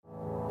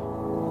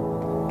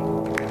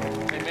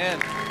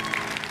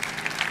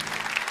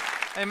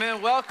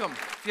Amen. Welcome.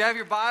 If you have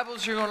your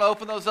Bibles, you're going to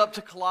open those up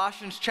to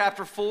Colossians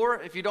chapter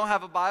 4. If you don't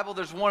have a Bible,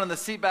 there's one in the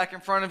seat back in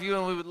front of you,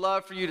 and we would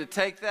love for you to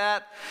take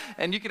that.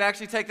 And you can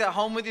actually take that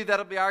home with you.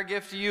 That'll be our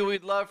gift to you.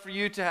 We'd love for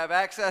you to have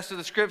access to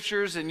the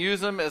Scriptures and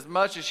use them as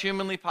much as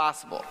humanly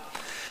possible.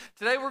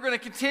 Today we're going to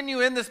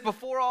continue in this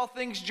Before All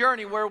Things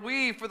journey where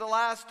we, for the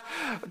last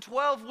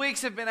 12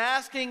 weeks, have been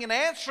asking and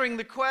answering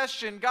the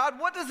question, God,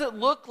 what does it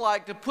look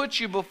like to put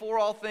you before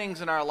all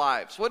things in our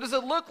lives? What does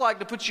it look like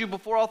to put you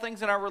before all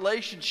things in our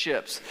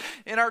relationships,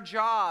 in our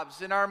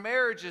jobs, in our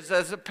marriages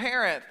as a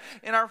parent,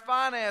 in our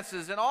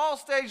finances, in all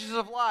stages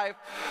of life?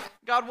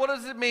 God, what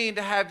does it mean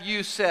to have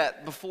you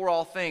set before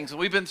all things? And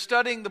we've been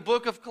studying the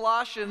book of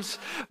Colossians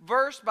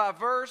verse by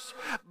verse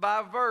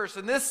by verse.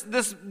 And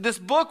this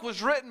book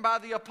was written by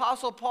the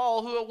Apostle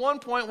Paul, who at one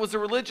point was a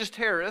religious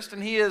terrorist,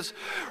 and he has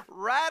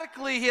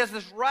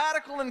this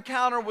radical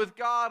encounter with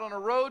God on a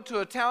road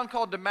to a town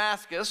called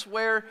Damascus,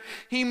 where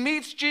he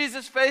meets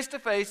Jesus face to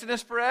face and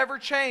is forever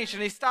changed.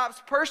 And he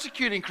stops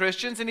persecuting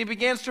Christians and he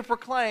begins to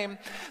proclaim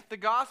the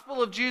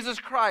gospel of Jesus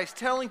Christ,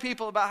 telling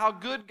people about how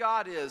good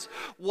God is,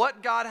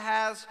 what God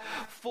has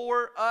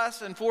for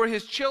us and for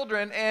his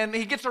children. And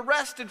he gets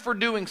arrested for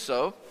doing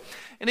so,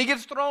 and he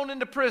gets thrown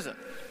into prison.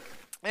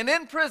 And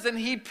in prison,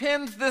 he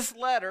pens this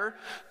letter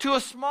to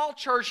a small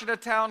church in a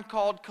town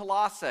called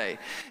Colossae.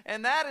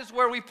 And that is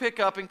where we pick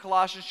up in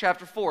Colossians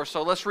chapter 4.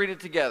 So let's read it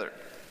together.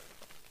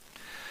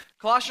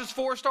 Colossians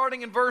 4,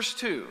 starting in verse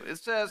 2. It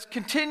says,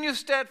 "Continue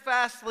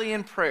steadfastly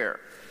in prayer,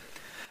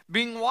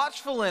 being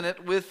watchful in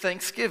it with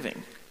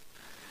thanksgiving.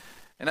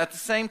 And at the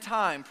same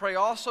time, pray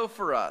also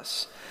for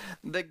us,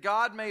 that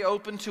God may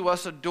open to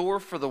us a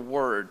door for the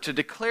word, to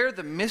declare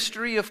the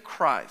mystery of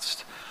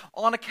Christ,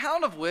 on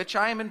account of which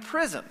I am in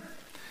prison,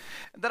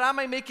 that I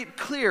may make it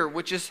clear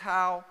which is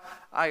how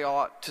I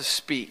ought to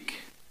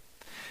speak."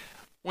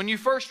 When you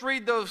first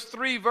read those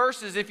three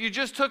verses, if you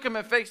just took them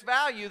at face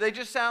value, they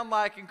just sound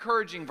like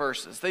encouraging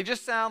verses. They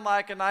just sound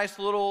like a nice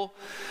little,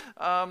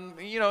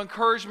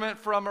 encouragement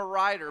from a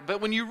writer.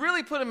 But when you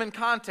really put them in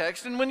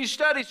context, and when you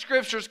study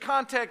scriptures,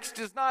 context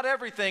is not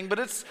everything, but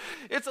it's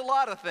a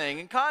lot of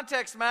things. And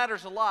context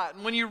matters a lot.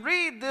 And when you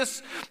read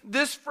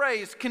this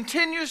phrase,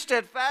 "continue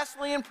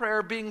steadfastly in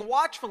prayer, being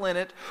watchful in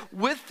it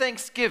with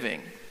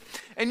thanksgiving,"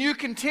 and you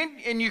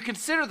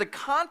consider the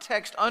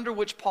context under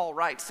which Paul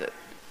writes it.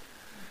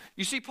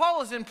 You see,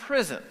 Paul is in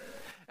prison.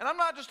 And I'm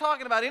not just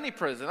talking about any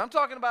prison. I'm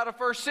talking about a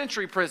first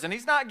century prison.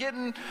 He's not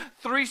getting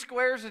 3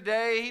 squares a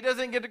day. He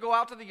doesn't get to go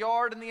out to the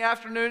yard in the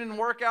afternoon and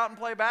work out and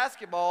play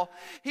basketball.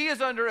 He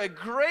is under a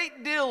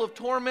great deal of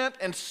torment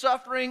and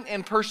suffering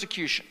and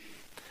persecution.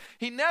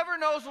 He never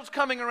knows what's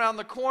coming around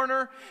the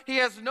corner. He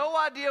has no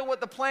idea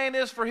what the plan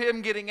is for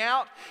him getting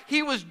out.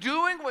 He was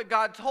doing what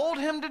God told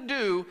him to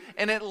do,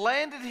 and it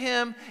landed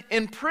him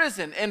in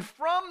prison. And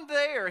from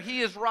there,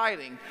 he is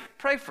writing,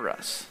 "Pray for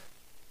us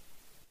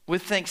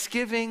with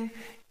thanksgiving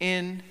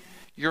in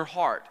your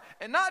heart."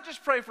 And not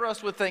just pray for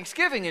us with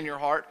thanksgiving in your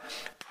heart,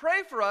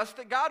 pray for us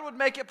that God would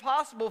make it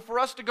possible for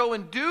us to go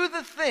and do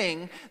the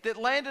thing that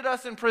landed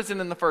us in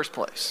prison in the first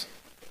place.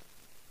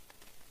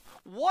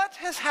 What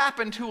has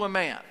happened to a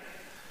man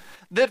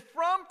that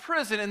from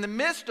prison, in the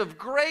midst of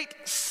great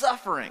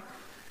suffering,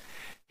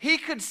 he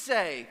could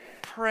say,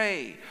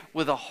 pray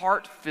with a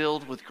heart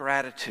filled with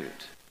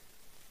gratitude?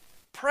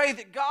 Pray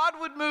that God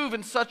would move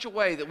in such a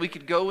way that we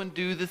could go and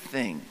do the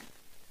thing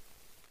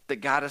that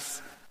got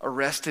us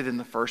arrested in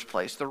the first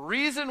place. The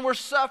reason we're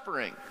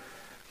suffering,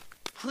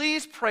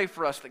 please pray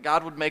for us that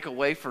God would make a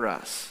way for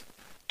us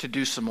to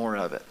do some more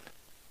of it.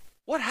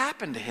 What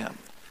happened to him?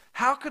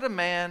 How could a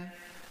man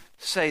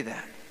say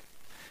that?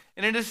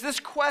 And it is this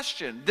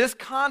question, this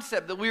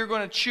concept that we are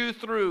going to chew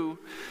through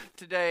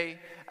today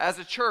as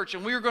a church.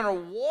 And we are going to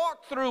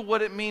walk through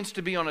what it means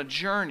to be on a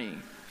journey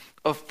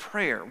of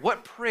prayer.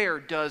 What prayer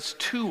does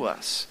to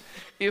us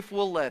if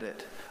we'll let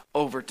it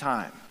over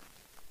time.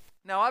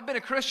 Now, I've been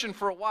a Christian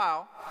for a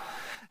while,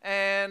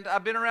 and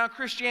I've been around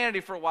Christianity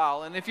for a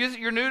while. And if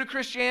you're new to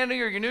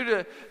Christianity or you're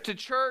new to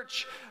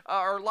church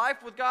or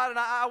life with God, and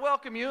I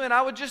welcome you, and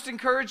I would just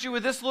encourage you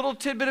with this little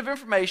tidbit of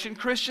information.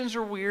 Christians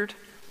are weird.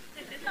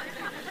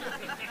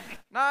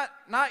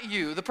 Not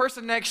you, the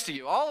person next to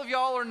you. All of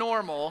y'all are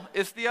normal.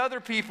 It's the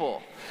other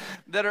people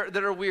that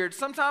are weird.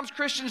 Sometimes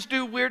Christians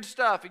do weird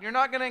stuff, and you're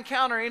not going to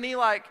encounter any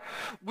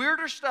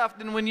weirder stuff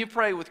than when you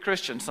pray with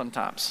Christians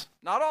sometimes.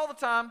 Not all the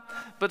time,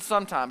 but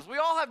sometimes. We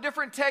all have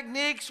different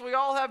techniques. We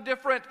all have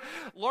different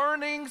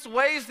learnings,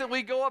 ways that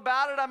we go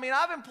about it. I mean,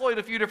 I've employed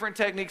a few different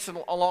techniques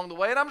along the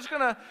way, and I'm just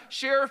going to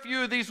share a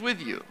few of these with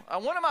you.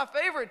 One of my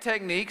favorite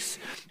techniques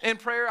in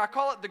prayer, I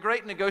call it the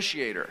great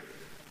negotiator.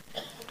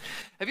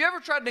 Have you ever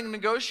tried to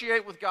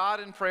negotiate with God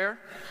in prayer?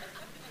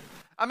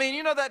 I mean,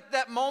 you know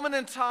that moment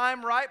in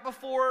time right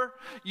before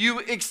you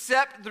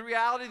accept the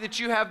reality that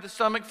you have the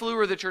stomach flu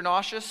or that you're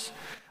nauseous?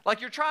 Like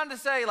you're trying to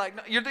say, like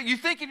you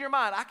think in your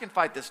mind, I can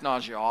fight this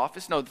nausea off.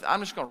 I'm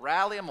just going to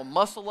rally. I'm going to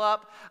muscle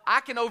up. I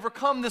can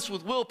overcome this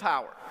with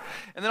willpower.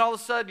 And then all of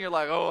a sudden you're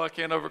like, oh, I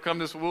can't overcome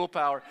this with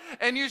willpower.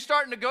 And you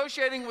start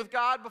negotiating with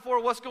God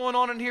before what's going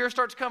on in here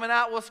starts coming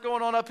out, what's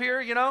going on up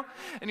here, you know?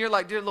 And you're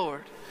like, dear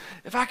Lord,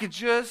 if I could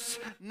just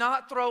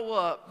not throw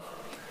up,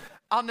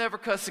 I'll never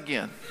cuss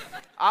again.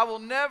 I will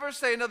never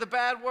say another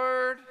bad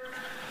word.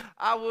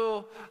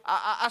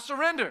 I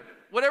surrender.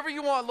 Whatever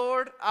you want,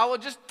 Lord, I will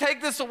just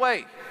take this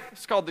away.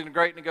 It's called the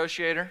Great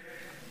Negotiator.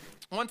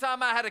 One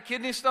time I had a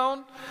kidney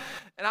stone,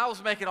 and I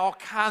was making all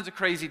kinds of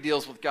crazy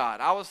deals with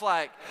God. I was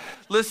like,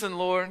 listen,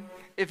 Lord,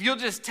 if you'll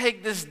just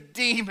take this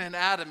demon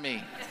out of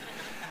me,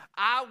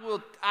 I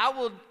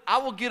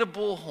will get a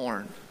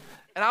bullhorn,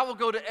 and I will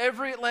go to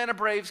every Atlanta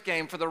Braves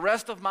game for the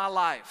rest of my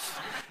life.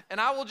 And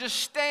I will just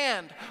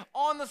stand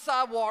on the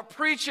sidewalk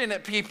preaching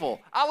at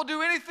people. I will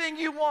do anything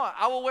you want.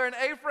 I will wear an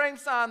A-frame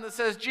sign that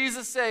says,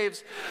 Jesus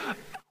saves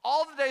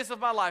all the days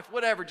of my life.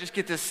 Whatever, just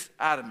get this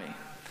out of me.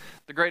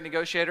 The Great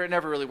Negotiator, it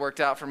never really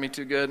worked out for me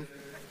too good.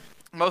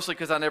 Mostly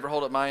because I never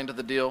hold up my end of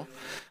the deal.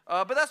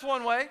 But that's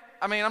one way.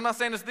 I mean, I'm not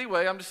saying it's the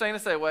way. I'm just saying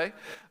it's a way.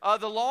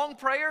 The long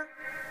prayer,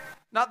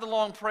 not the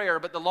long prayer,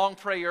 but the long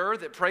prayer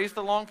that prays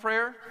the long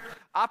prayer.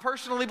 I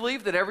personally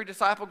believe that every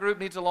disciple group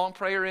needs a long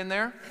prayer in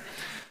there.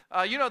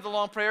 You know the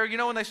long prayer. You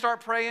know when they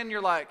start praying,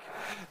 you're like,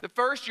 the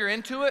first you're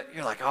into it,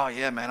 you're like, oh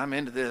yeah, man, I'm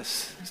into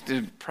this. This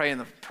dude praying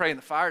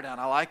the fire down.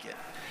 I like it.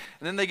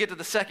 And then they get to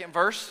the second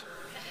verse,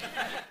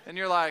 and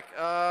you're like,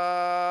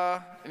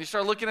 and you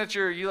start looking at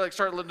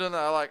start doing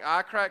that like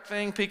eye crack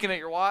thing, peeking at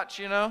your watch,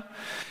 you know.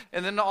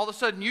 And then all of a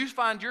sudden you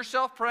find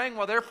yourself praying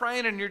while they're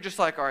praying, and you're just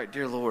like, all right,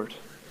 dear Lord,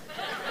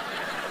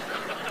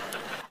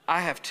 I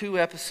have 2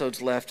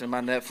 episodes left in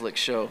my Netflix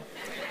show,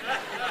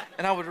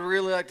 and I would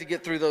really like to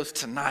get through those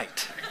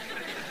tonight.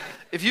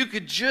 If you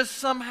could just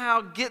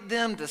somehow get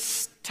them to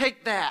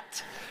take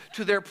that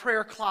to their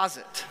prayer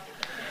closet,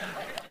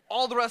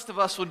 all the rest of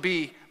us would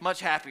be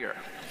much happier.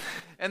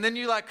 And then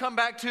you like come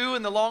back to,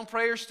 and the long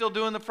prayer's still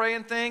doing the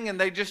praying thing,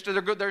 and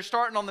they're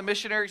starting on the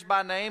missionaries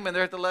by name, and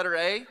they're at the letter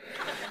A, and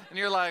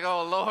you're like,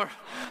 oh Lord,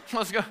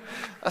 let's go.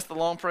 That's the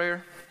long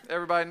prayer.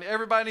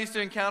 Everybody needs to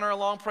encounter a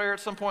long prayer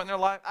at some point in their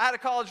life. I had a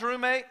college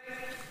roommate.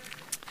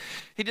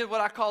 He did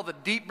what I call the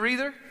deep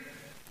breather.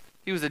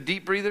 He was a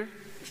deep breather.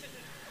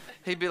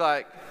 He'd be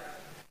like,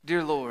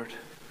 dear Lord,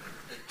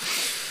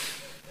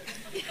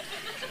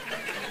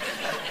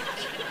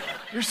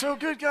 you're so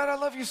good, God. I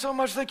love you so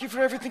much. Thank you for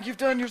everything you've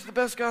done. You're the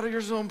best, God.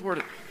 You're so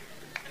important.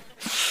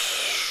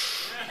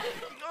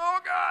 Oh,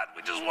 God,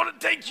 we just want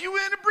to take you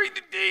in and breathe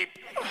it deep.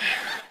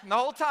 And the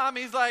whole time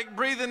he's like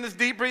breathing this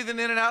deep breathing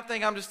in and out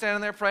thing. I'm just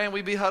standing there praying.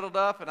 We'd be huddled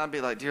up, and I'd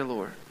be like, dear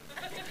Lord,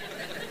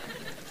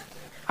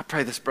 I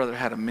pray this brother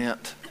had a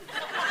mint.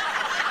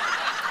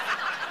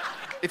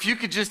 If you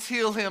could just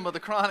heal him of the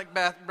chronic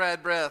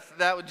bad breath,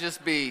 that would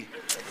just be.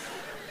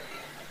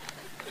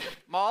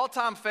 My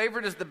all-time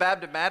favorite is the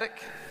Baptematic.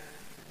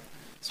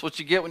 It's what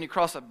you get when you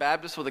cross a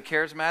Baptist with a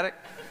charismatic.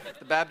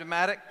 The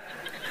Baptematic.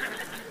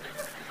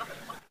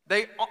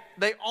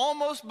 They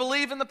almost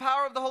believe in the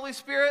power of the Holy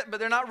Spirit, but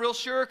they're not real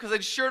sure because they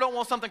sure don't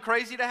want something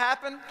crazy to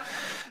happen.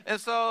 And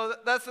so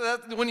that's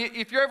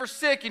if you're ever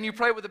sick and you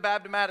pray with the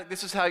Baptematic,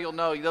 this is how you'll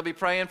know. They'll be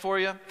praying for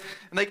you, and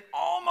they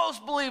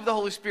almost believe the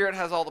Holy Spirit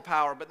has all the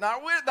power, but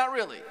not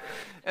really.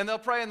 And they'll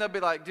pray and they'll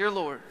be like, dear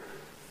Lord,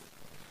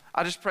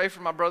 I just pray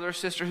for my brother or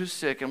sister who's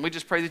sick, and we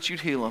just pray that you'd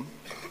heal him,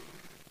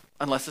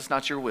 unless it's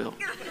not your will.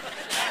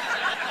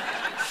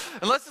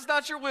 Unless it's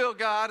not your will,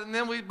 God,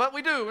 but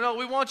we do. No,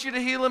 we want you to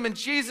heal him in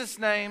Jesus'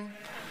 name,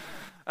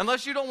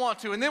 unless you don't want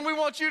to. And then we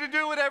want you to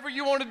do whatever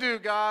you want to do,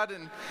 God.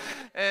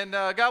 And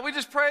God, we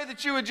just pray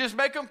that you would just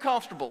make them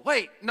comfortable.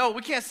 Wait, no,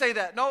 we can't say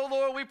that. No,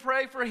 Lord, we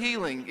pray for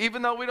healing,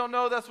 even though we don't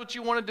know that's what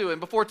you want to do. And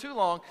before too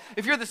long,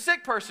 if you're the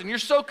sick person, you're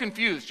so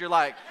confused. You're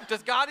like,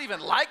 does God even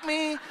like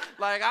me?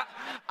 Like,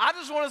 I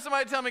just wanted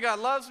somebody to tell me God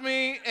loves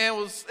me and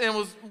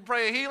was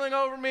praying healing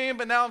over me,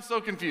 but now I'm so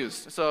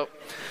confused. So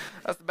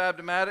that's the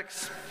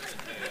Baptematics.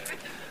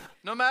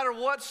 No matter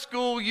what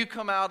school you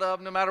come out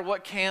of, no matter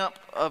what camp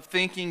of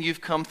thinking you've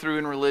come through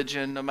in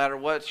religion, no matter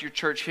what your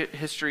church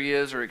history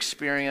is or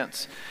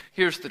experience,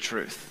 here's the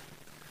truth.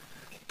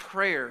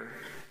 Prayer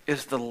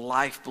is the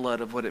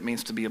lifeblood of what it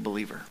means to be a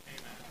believer.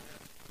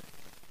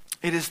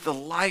 It is the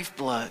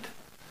lifeblood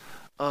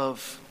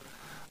of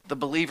the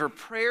believer.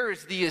 Prayer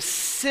is the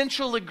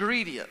essential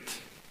ingredient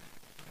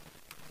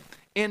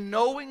in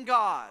knowing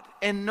God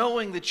and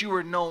knowing that you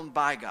are known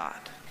by God.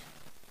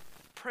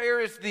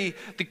 Prayer is the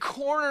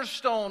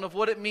cornerstone of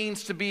what it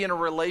means to be in a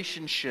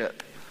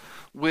relationship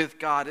with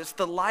God. It's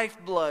the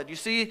lifeblood. You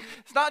see,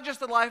 it's not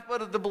just the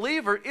lifeblood of the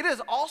believer, it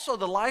is also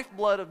the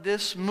lifeblood of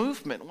this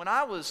movement. When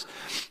I was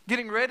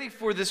getting ready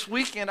for this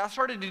weekend, I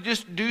started to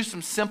just do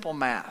some simple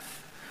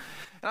math.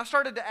 And I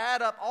started to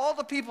add up all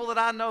the people that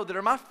I know that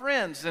are my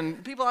friends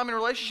and people I'm in a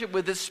relationship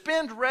with that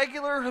spend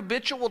regular,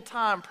 habitual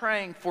time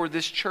praying for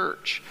this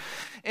church.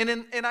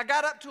 And I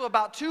got up to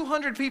about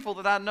 200 people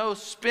that I know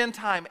spend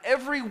time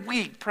every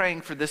week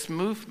praying for this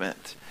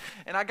movement.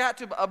 And I got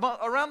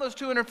to around those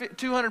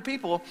 200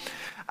 people,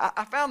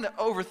 I found that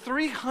over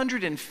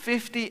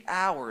 350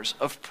 hours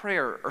of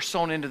prayer are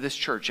sown into this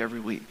church every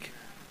week.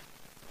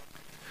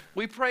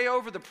 We pray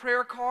over the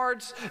prayer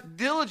cards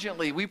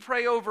diligently. We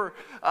pray over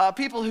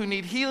people who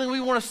need healing.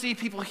 We want to see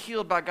people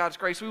healed by God's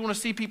grace. We want to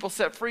see people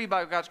set free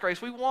by God's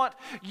grace. We want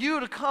you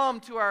to come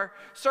to our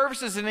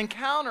services and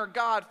encounter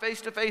God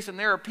face to face. And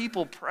there are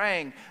people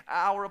praying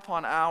hour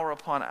upon hour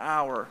upon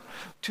hour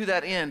to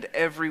that end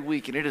every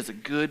week. And it is a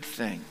good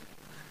thing.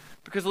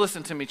 Because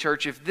listen to me,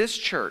 church, if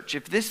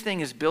this thing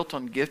is built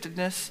on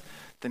giftedness,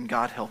 then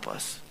God help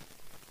us.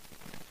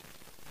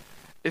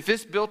 If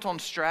it's built on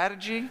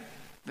strategy,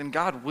 then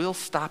God will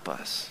stop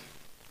us.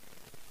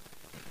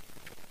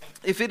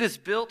 If it is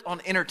built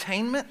on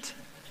entertainment,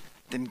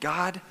 then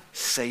God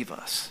save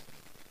us.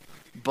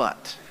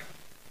 But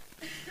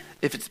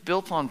if it's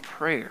built on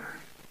prayer,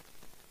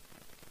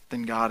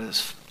 then God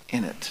is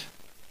in it.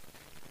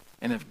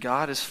 And if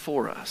God is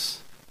for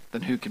us,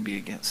 then who can be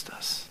against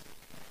us?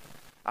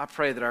 I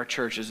pray that our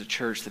church is a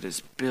church that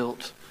is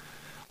built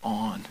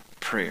on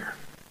prayer.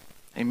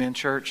 Amen,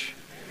 church?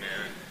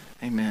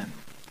 Amen. Amen.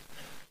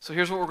 So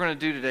here's what we're going to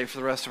do today for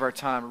the rest of our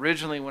time.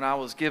 Originally, when I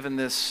was given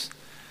this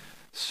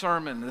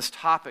sermon, this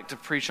topic to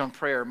preach on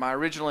prayer, my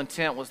original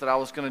intent was that I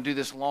was going to do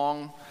this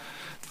long,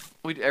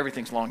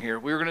 everything's long here. I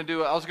was going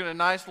to do a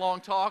nice long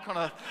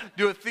talk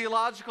do a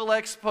theological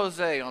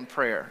expose on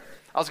prayer.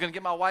 I was going to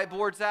get my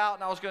whiteboards out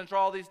and I was going to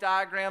draw all these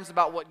diagrams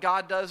about what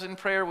God does in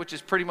prayer, which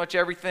is pretty much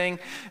everything,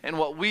 and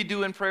what we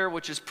do in prayer,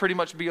 which is pretty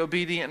much be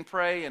obedient and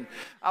pray. And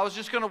I was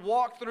just going to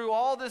walk through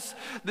all this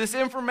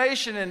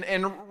information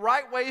and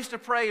right ways to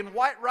pray and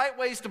right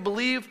ways to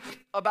believe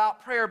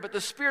about prayer. But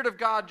the Spirit of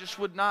God just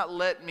would not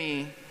let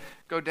me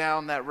go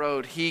down that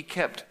road. He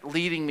kept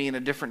leading me in a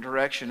different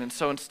direction. And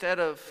so instead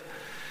of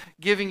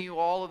giving you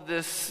all of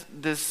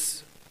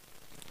this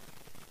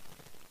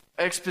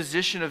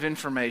exposition of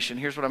information,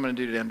 here's what I'm going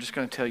to do today. I'm just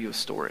going to tell you a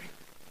story.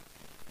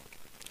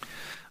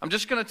 I'm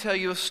just going to tell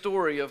you a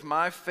story of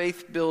my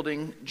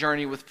faith-building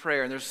journey with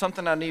prayer, and there's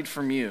something I need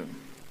from you.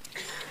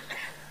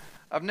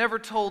 I've never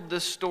told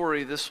this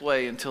story this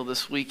way until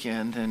this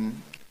weekend,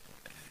 and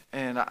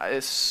I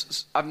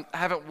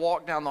haven't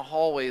walked down the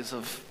hallways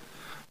of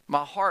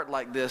my heart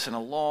like this in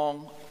a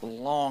long,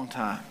 long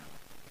time.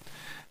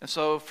 And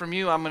so from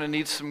you, I'm going to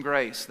need some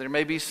grace. There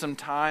may be some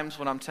times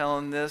when I'm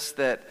telling this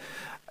that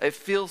it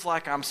feels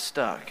like I'm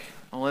stuck.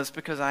 Well, it's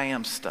because I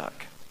am stuck.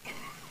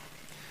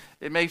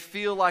 It may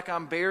feel like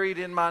I'm buried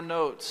in my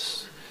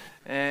notes.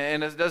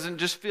 And it doesn't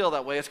just feel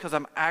that way. It's because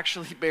I'm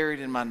actually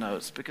buried in my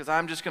notes. Because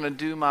I'm just going to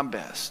do my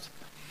best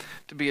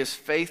to be as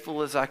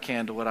faithful as I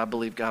can to what I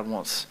believe God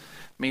wants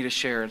me to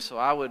share. And so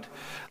I would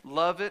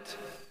love it,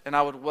 and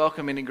I would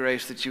welcome any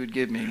grace that you would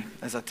give me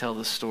as I tell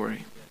this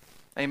story.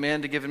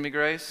 Amen to giving me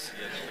grace?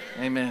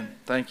 Yes. Amen.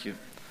 Thank you.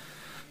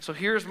 So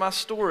here's my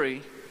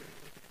story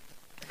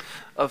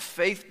of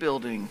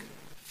faith-building,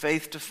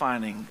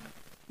 faith-defining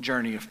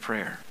journey of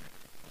prayer.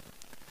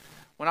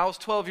 When I was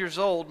 12 years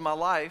old, my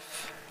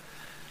life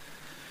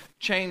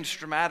changed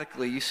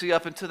dramatically. You see,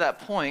 up until that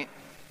point,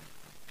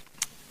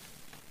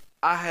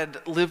 I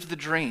had lived the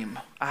dream.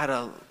 I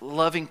had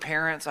loving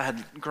parents. I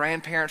had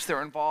grandparents that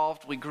were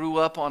involved. We grew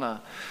up on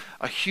a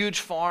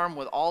huge farm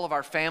with all of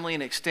our family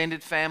and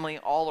extended family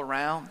all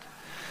around.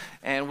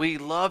 And we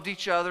loved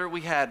each other.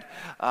 We had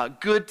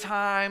good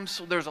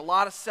times. There was a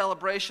lot of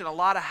celebration, a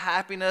lot of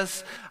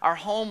happiness. Our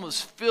home was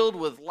filled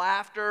with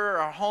laughter.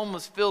 Our home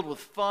was filled with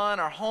fun.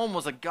 Our home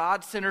was a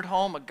God-centered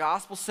home, a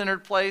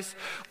gospel-centered place.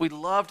 We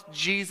loved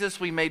Jesus.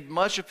 We made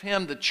much of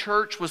him. The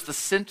church was the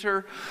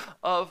center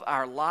of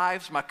our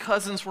lives. My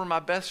cousins were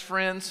my best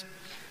friends.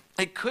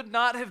 It could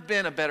not have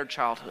been a better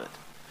childhood.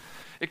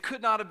 It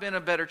could not have been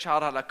a better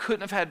childhood. I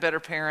couldn't have had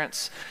better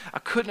parents. I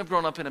couldn't have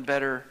grown up in a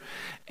better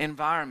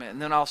environment. And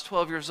then I was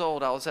 12 years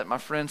old. I was at my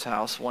friend's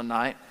house one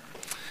night,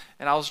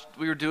 and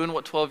we were doing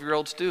what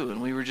 12-year-olds do,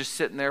 and we were just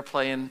sitting there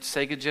playing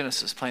Sega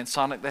Genesis, playing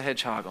Sonic the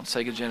Hedgehog on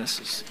Sega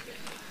Genesis.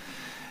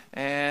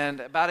 And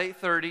about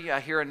 8:30,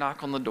 I hear a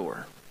knock on the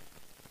door.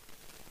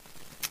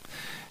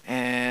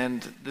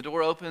 And the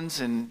door opens,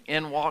 and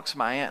in walks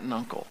my aunt and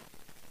uncle.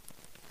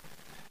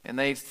 And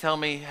they tell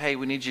me, hey,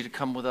 we need you to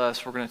come with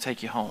us. We're going to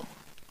take you home.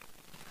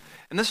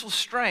 And this was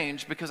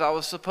strange because I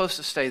was supposed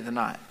to stay the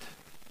night.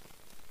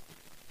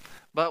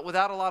 But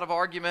without a lot of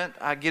argument,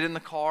 I get in the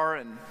car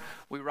and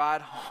we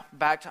ride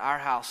back to our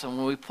house. And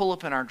when we pull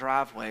up in our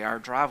driveway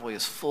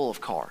is full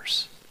of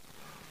cars.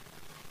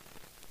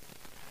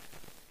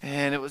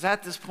 And it was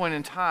at this point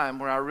in time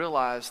where I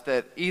realized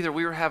that either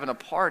we were having a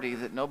party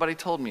that nobody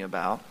told me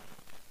about,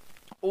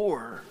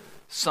 or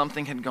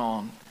something had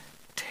gone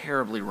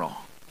terribly wrong.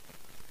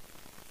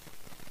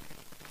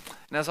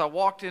 And as I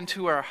walked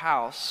into our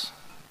house,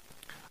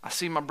 I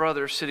see my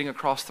brother sitting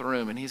across the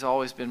room, and he's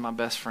always been my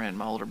best friend,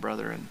 my older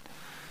brother. And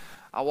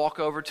I walk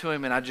over to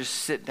him, and I just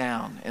sit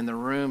down, and the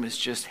room is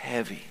just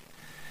heavy.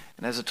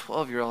 And as a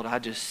 12-year-old, I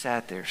just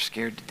sat there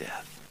scared to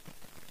death.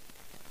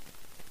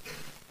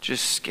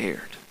 just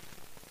scared.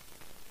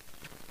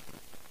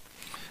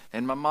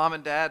 And my mom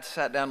and dad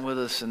sat down with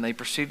us and they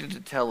proceeded to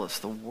tell us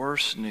the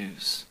worst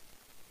news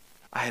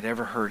I had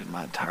ever heard in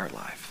my entire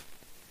life.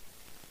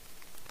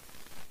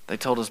 They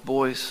told us,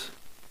 boys,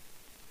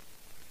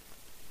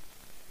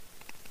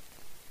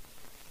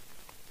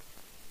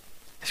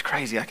 it's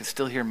crazy. I can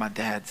still hear my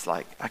dad's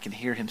I can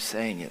hear him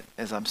saying it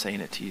as I'm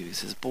saying it to you. He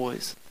says,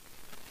 boys,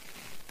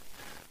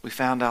 we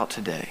found out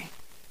today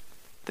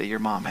that your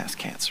mom has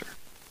cancer.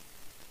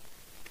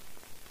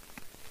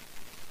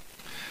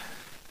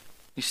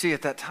 You see,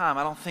 at that time,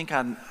 I don't think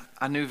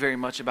I knew very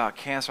much about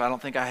cancer. I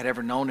don't think I had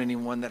ever known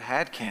anyone that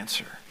had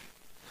cancer.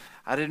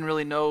 I didn't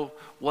really know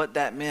what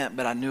that meant,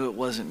 but I knew it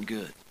wasn't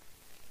good.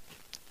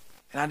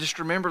 And I just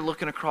remember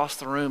looking across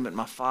the room at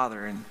my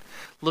father and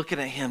looking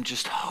at him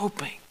just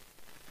hoping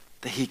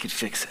that he could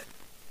fix it.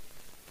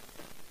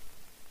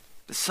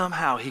 That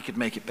somehow he could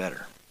make it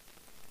better.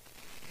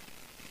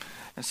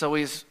 And so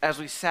as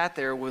we sat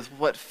there with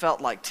what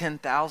felt like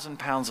 10,000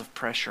 pounds of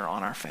pressure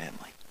on our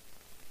family,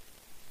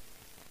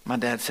 my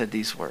dad said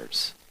these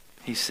words.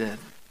 He said,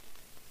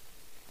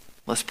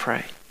 let's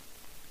pray.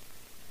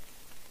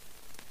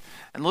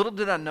 And little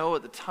did I know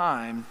at the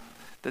time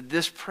that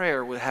this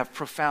prayer would have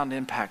profound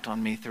impact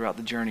on me throughout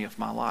the journey of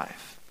my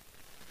life.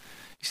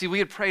 You see, we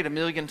had prayed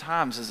 1,000,000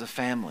 times as a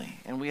family,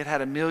 and we had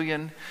had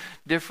 1,000,000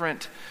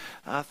 different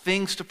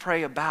things to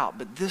pray about,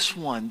 but this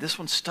one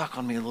stuck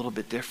on me a little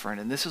bit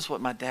different. And this is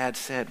what my dad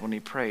said when he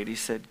prayed. He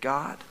said,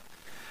 God,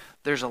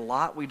 there's a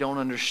lot we don't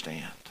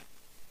understand,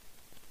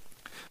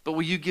 but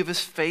will you give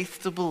us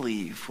faith to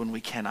believe when we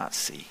cannot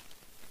see?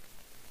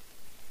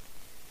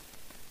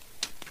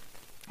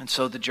 And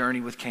so the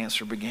journey with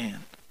cancer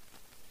began.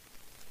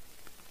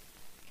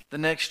 The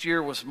next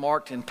year was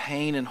marked in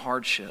pain and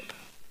hardship.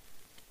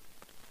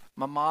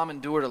 My mom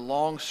endured a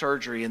long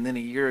surgery and then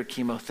a year of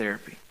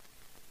chemotherapy.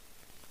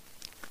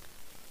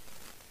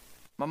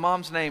 My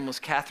mom's name was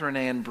Catherine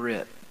Ann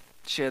Britt.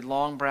 She had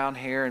long brown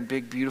hair and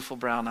big, beautiful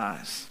brown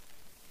eyes.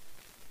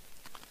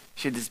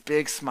 She had this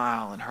big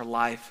smile, and her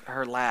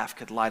laugh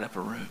could light up a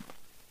room.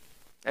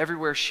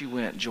 Everywhere she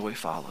went, joy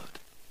followed.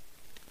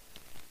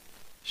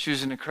 She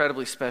was an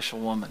incredibly special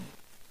woman.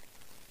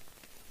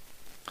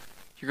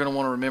 You're going to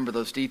want to remember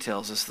those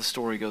details as the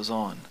story goes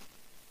on.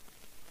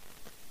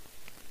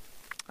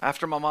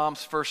 After my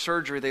mom's first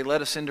surgery, they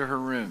let us into her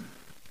room.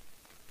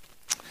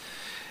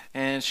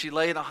 And she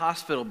lay in a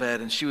hospital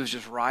bed, and she was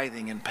just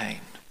writhing in pain.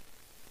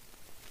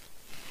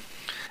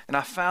 And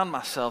I found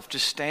myself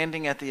just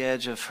standing at the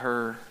edge of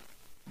her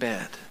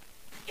bed,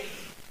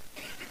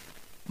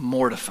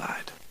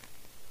 mortified,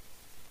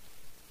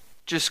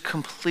 just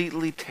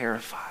completely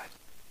terrified.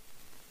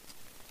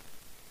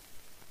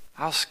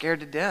 I was scared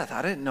to death.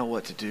 I didn't know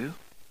what to do.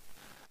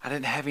 I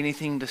didn't have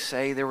anything to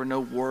say. There were no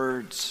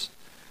words.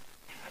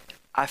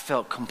 I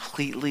felt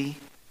completely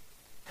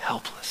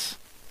helpless.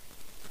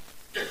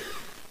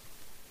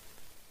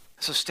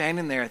 So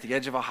standing there at the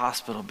edge of a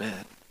hospital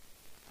bed,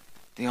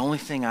 the only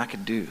thing I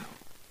could do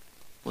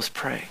was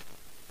pray.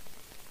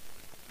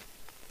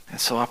 And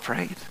so I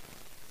prayed.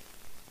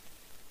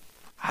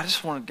 I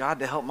just wanted God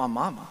to help my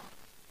mama.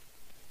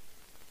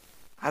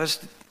 I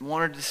just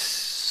wanted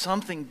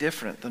something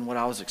different than what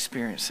I was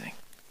experiencing.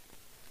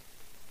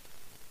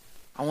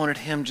 I wanted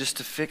him just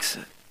to fix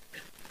it.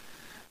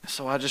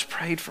 So I just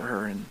prayed for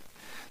her, and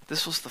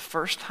this was the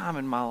first time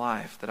in my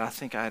life that I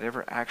think I had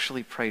ever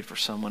actually prayed for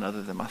someone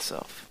other than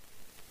myself.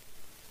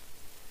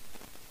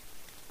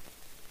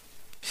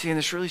 See, in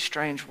this really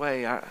strange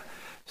way,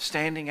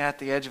 standing at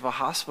the edge of a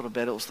hospital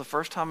bed, it was the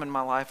first time in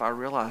my life I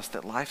realized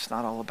that life's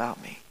not all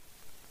about me.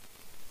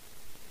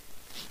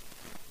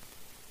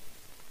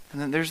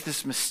 And then there's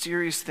this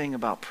mysterious thing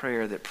about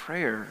prayer, that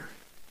prayer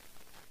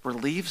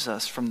relieves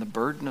us from the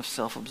burden of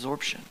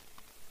self-absorption.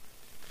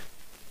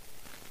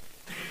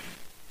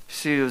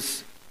 See, it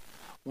was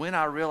when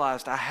I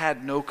realized I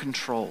had no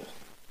control,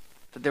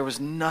 that there was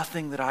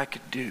nothing that I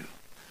could do,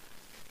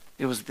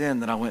 it was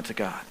then that I went to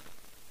God.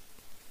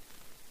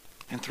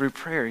 And through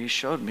prayer, he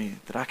showed me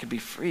that I could be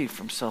free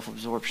from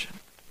self-absorption.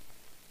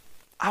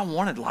 I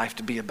wanted life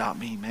to be about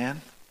me,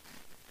 man.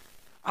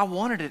 I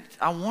wanted it.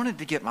 I wanted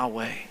to get my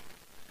way.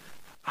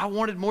 I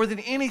wanted more than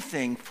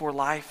anything for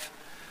life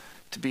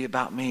to be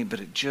about me, but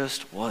it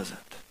just wasn't.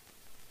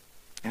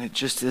 And it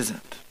just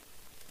isn't.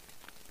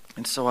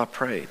 And so I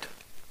prayed.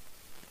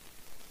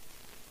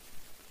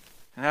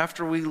 And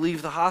after we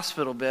leave the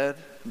hospital bed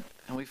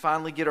and we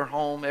finally get her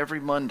home every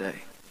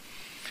Monday,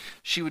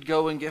 she would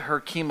go and get her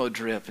chemo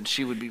drip, and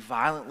she would be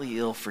violently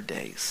ill for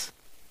days.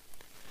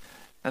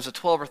 As a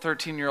 12 or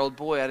 13-year-old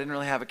boy, I didn't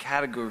really have a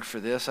category for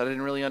this. I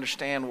didn't really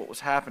understand what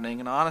was happening.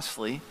 And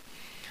honestly,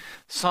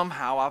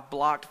 somehow I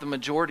blocked the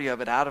majority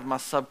of it out of my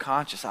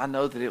subconscious. I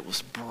know that it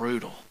was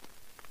brutal.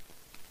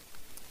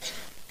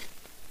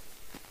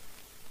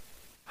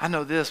 I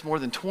know this, more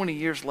than 20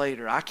 years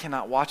later, I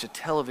cannot watch a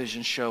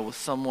television show with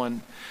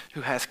someone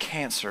who has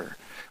cancer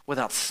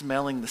without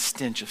smelling the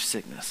stench of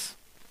sickness.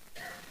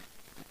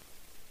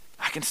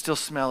 I can still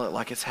smell it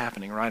like it's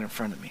happening right in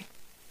front of me.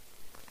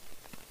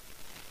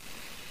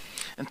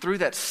 And through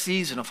that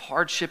season of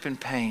hardship and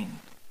pain,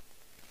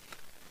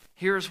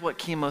 here's what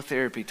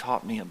chemotherapy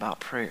taught me about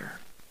prayer.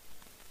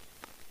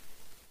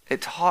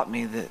 It taught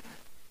me that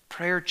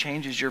prayer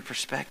changes your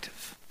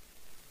perspective.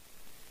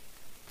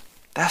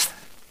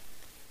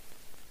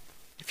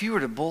 If you were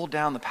to boil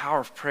down the power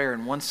of prayer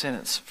in one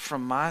sentence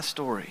from my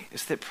story,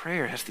 it's that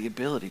prayer has the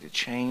ability to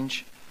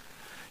change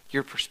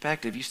your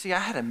perspective. You see, I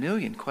had a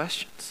million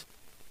questions.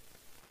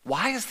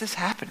 Why is this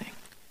happening?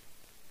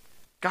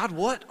 God,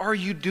 what are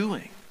you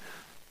doing?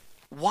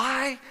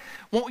 Why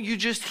won't you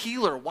just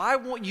heal her? Why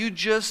won't you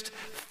just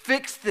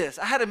fix this?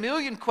 I had a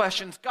million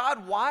questions.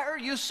 God, why are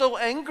you so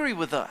angry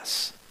with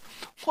us?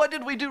 What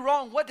did we do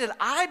wrong? What did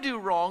I do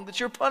wrong that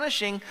you're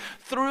punishing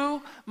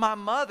through my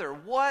mother?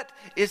 What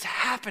is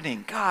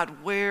happening?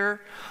 God, where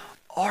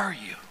are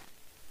you?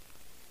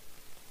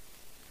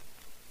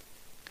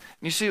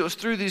 And you see, it was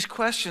through these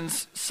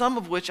questions, some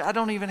of which I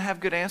don't even have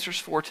good answers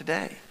for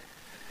today.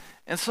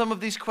 And some of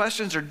these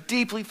questions are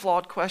deeply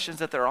flawed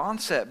questions at their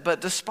onset.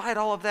 But despite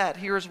all of that,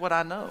 here's what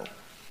I know.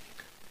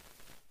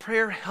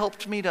 Prayer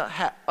helped me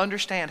to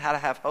understand how to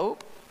have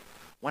hope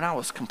when I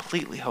was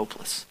completely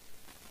hopeless.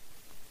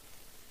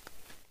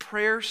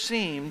 Prayer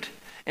seemed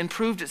and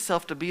proved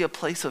itself to be a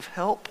place of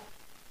help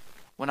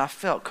when I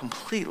felt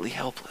completely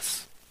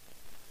helpless.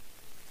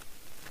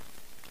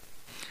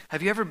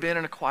 Have you ever been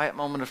in a quiet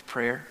moment of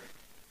prayer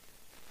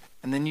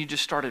and then you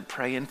just started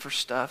praying for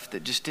stuff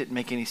that just didn't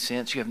make any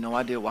sense? You have no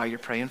idea why you're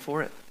praying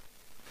for it.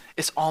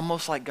 It's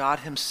almost like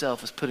God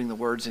himself is putting the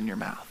words in your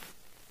mouth.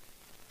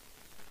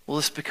 Well,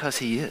 it's because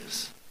he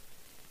is.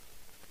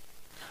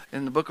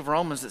 In the book of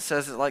Romans, it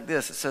says it like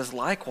this. It says,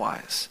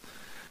 likewise,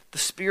 the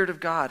Spirit of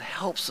God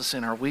helps us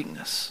in our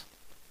weakness,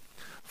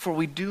 for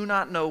we do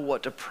not know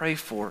what to pray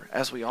for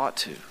as we ought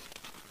to.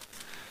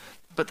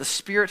 But the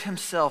Spirit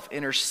himself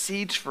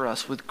intercedes for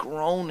us with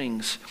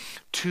groanings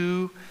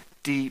too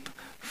deep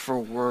for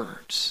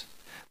words.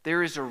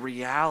 There is a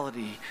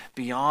reality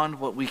beyond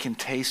what we can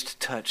taste,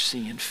 touch,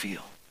 see, and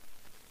feel.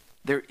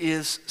 There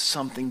is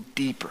something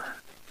deeper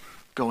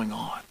going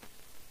on.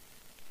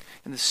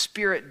 And the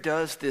Spirit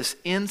does this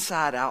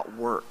inside-out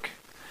work.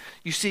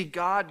 You see,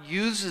 God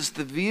uses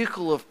the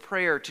vehicle of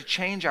prayer to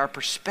change our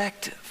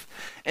perspective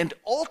and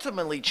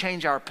ultimately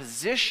change our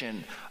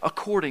position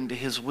according to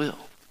his will.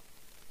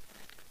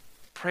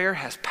 Prayer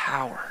has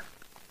power.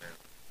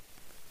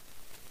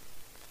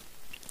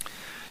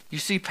 You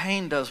see,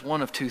 pain does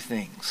one of two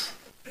things.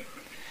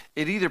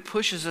 It either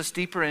pushes us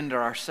deeper into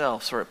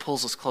ourselves or it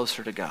pulls us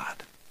closer to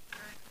God.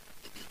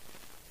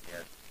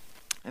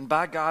 And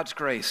by God's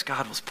grace,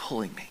 God was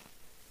pulling me.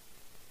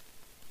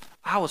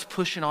 I was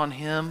pushing on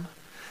him.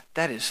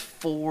 That is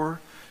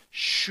for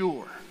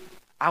sure.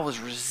 I was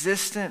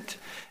resistant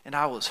and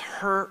I was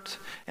hurt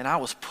and I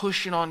was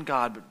pushing on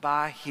God, but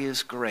by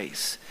his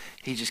grace,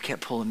 he just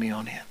kept pulling me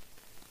on him.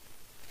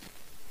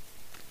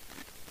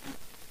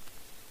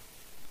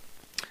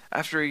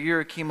 After a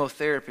year of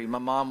chemotherapy, my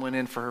mom went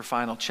in for her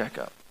final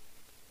checkup.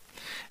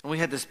 And we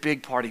had this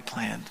big party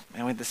planned.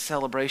 And we had this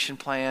celebration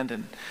planned.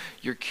 And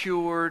you're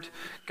cured.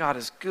 God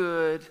is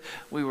good.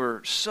 We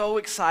were so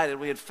excited.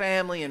 We had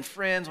family and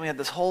friends. We had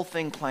this whole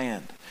thing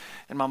planned.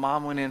 And my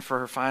mom went in for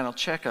her final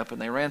checkup.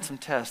 And they ran some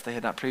tests they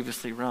had not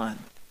previously run.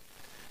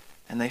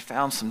 And they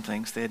found some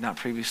things they had not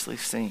previously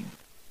seen.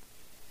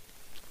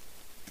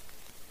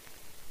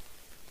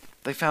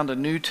 They found a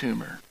new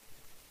tumor,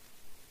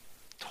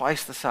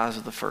 twice the size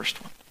of the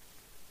first one.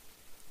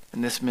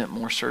 And this meant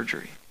more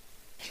surgery.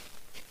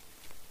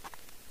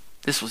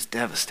 This was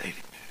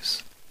devastating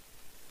news.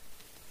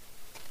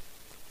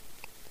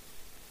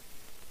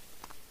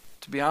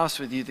 To be honest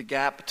with you, the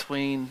gap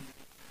between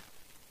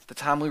the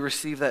time we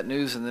received that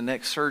news and the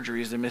next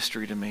surgery is a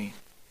mystery to me.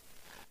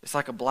 It's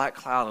like a black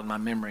cloud in my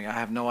memory. I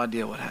have no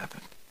idea what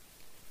happened.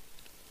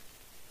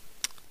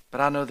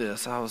 But I know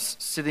this. I was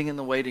sitting in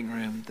the waiting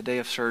room the day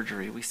of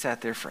surgery. We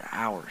sat there for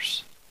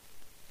hours,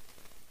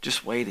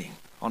 just waiting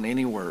on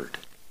any word.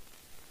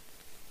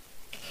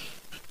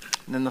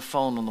 And then the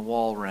phone on the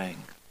wall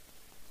rang.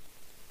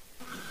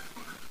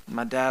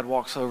 My dad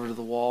walks over to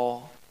the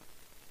wall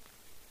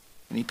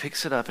and he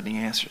picks it up and he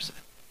answers it.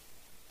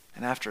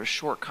 And after a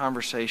short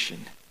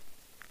conversation,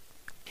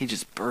 he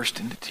just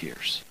burst into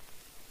tears.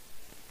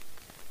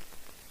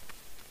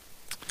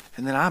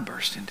 And then I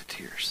burst into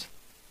tears.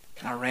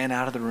 And I ran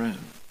out of the room.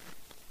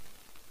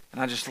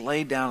 And I just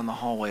laid down in the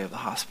hallway of the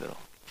hospital.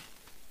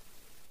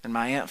 And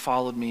my aunt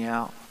followed me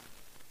out.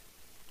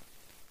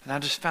 And I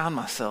just found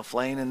myself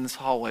laying in this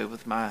hallway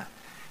with my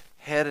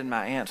head in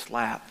my aunt's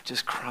lap,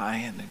 just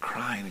crying and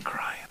crying and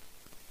crying.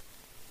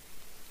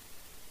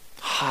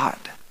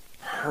 Hot,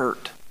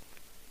 hurt,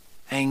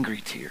 angry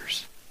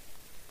tears.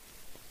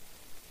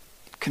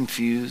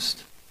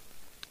 Confused.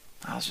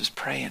 I was just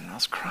praying and I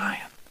was crying.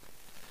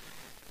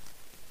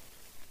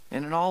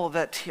 And in all of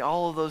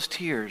those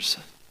tears,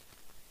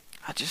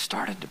 I just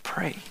started to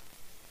pray.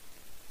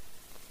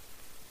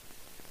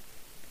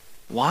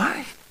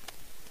 Why?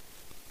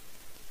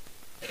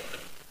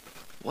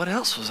 What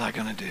else was I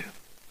going to do?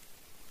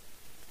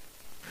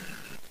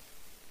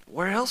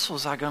 Where else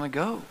was I going to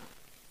go?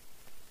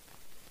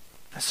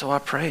 And so I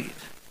prayed.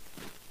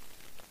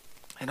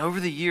 And over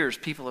the years,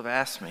 people have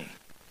asked me,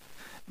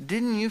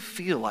 didn't you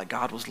feel like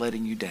God was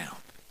letting you down?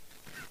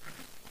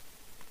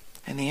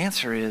 And the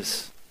answer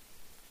is,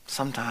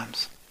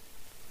 sometimes.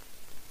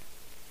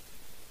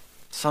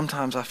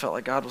 Sometimes I felt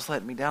like God was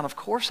letting me down. Of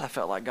course I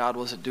felt like God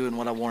wasn't doing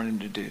what I wanted him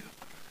to do,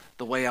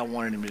 the way I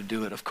wanted him to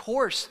do it. Of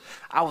course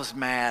I was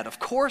mad. Of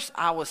course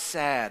I was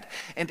sad,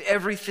 and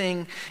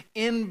everything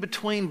in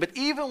between. But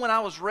even when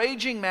I was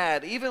raging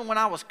mad, even when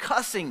I was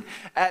cussing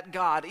at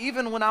God,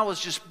 even when I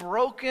was just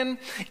broken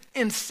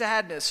in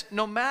sadness,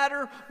 no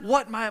matter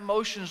what my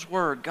emotions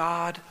were,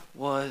 God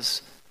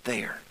was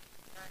there.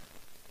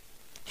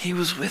 He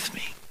was with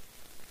me.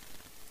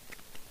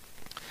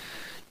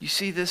 You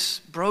see, this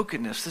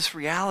brokenness, this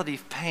reality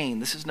of pain,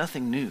 this is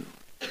nothing new.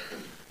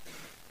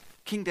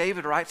 King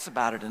David writes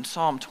about it in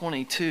Psalm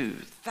 22.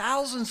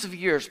 Thousands of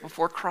years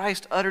before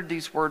Christ uttered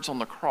these words on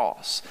the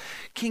cross,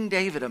 King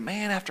David, a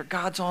man after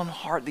God's own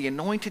heart, the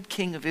anointed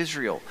king of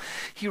Israel,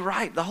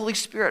 the Holy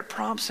Spirit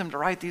prompts him to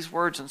write these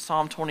words in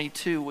Psalm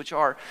 22, which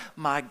are,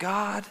 my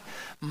God,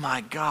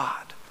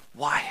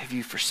 why have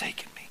you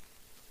forsaken me?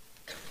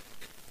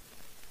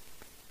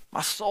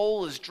 My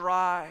soul is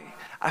dry.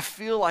 I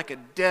feel like a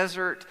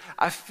desert.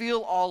 I feel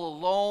all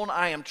alone.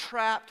 I am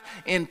trapped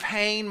in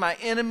pain. My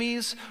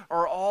enemies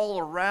are all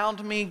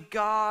around me.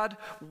 God,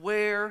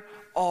 where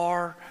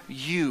are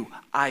you?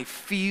 I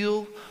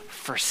feel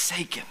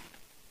forsaken.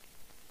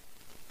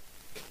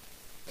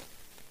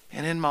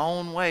 And in my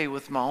own way,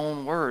 with my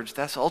own words,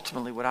 that's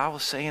ultimately what I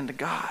was saying to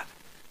God.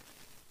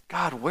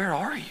 God, where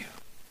are you?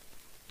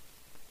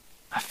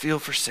 I feel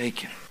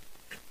forsaken.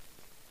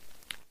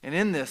 And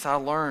in this, I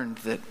learned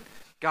that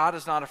God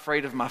is not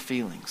afraid of my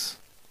feelings.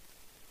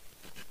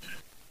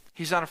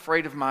 He's not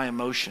afraid of my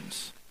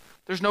emotions.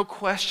 There's no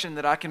question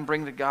that I can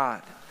bring to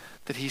God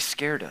that he's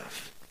scared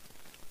of.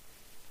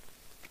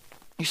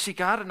 You see,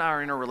 God and I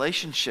are in a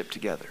relationship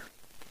together.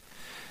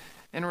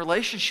 And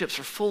relationships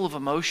are full of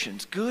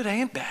emotions, good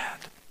and bad.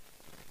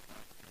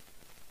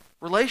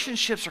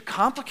 Relationships are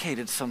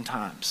complicated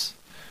sometimes.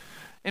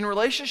 In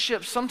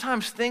relationships,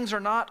 sometimes things are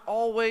not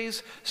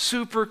always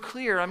super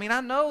clear. I mean,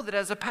 I know that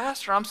as a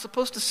pastor, I'm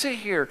supposed to sit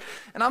here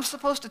and I'm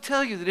supposed to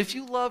tell you that if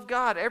you love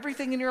God,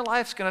 everything in your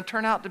life is going to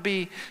turn out to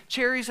be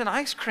cherries and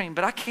ice cream,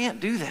 but I can't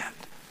do that.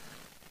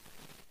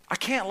 I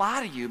can't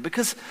lie to you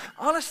because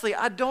honestly,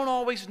 I don't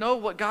always know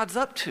what God's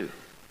up to.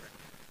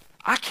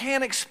 I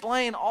can't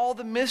explain all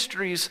the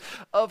mysteries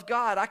of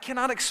God. I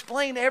cannot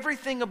explain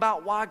everything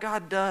about why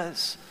God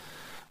does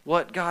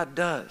what God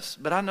does,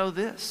 but I know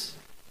this.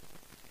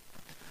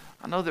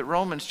 I know that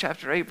Romans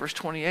chapter 8, verse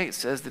 28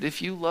 says that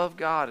if you love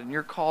God and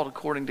you're called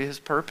according to his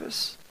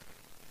purpose,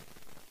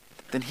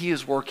 then he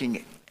is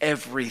working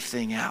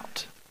everything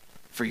out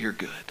for your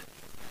good.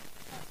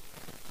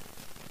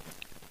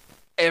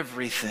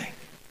 Everything.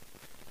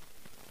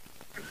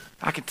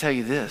 I can tell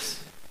you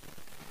this.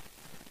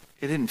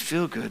 It didn't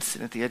feel good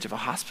sitting at the edge of a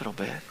hospital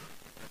bed.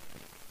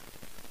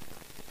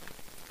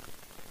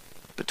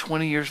 But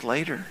 20 years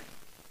later,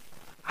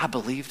 I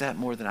believe that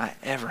more than I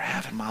ever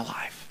have in my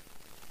life.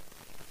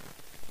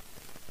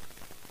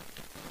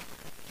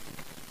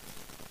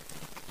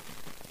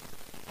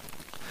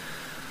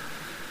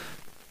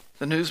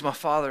 The news my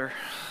father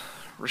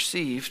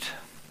received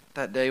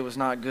that day was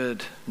not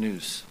good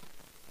news.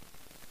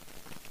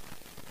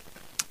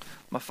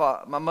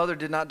 My mother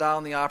did not die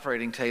on the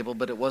operating table,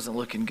 but it wasn't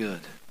looking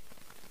good.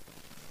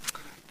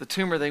 The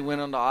tumor they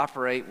went on to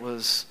operate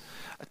was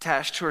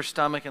attached to her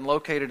stomach and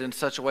located in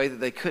such a way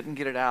that they couldn't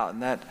get it out,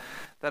 and that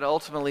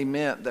ultimately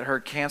meant that her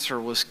cancer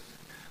was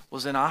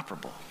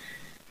inoperable,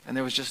 and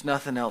there was just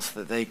nothing else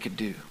that they could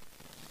do.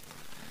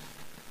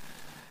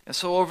 And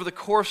so over the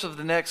course of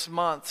the next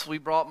month, we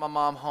brought my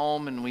mom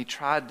home and we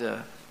tried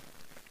a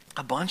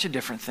bunch of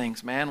different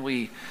things, man.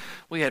 We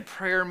had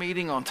prayer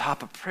meeting on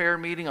top of prayer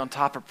meeting on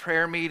top of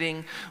prayer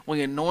meeting.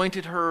 We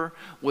anointed her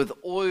with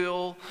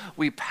oil.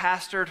 We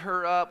pastored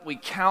her up. We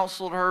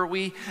counseled her.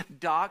 We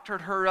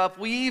doctored her up.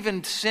 We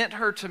even sent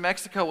her to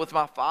Mexico with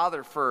my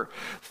father for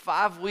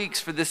 5 weeks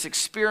for this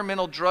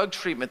experimental drug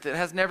treatment that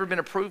has never been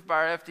approved by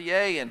our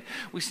FDA. And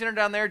we sent her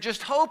down there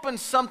just hoping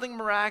something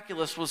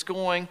miraculous was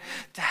going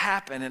to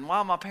happen. And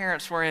while my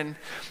parents were in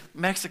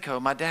Mexico,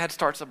 my dad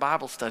starts a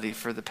Bible study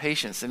for the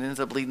patients and ends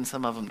up leading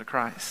some of them to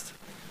Christ.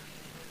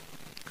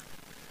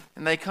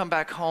 And they come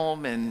back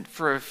home, and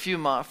for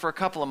a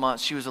couple of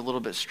months, she was a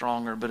little bit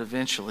stronger, but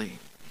eventually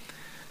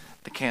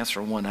the cancer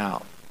won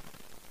out.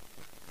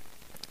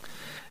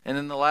 And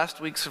in the last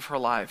weeks of her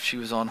life, she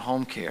was on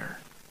home care.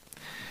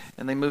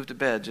 And they moved a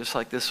bed, just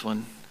like this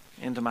one,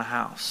 into my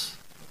house.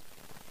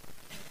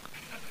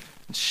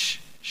 And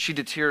she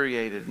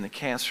deteriorated, and the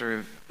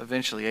cancer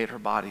eventually ate her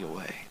body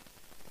away.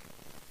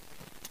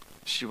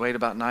 She weighed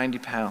about 90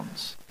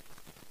 pounds.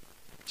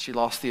 She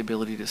lost the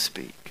ability to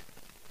speak.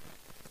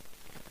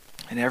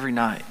 And every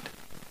night,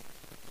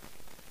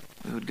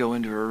 we would go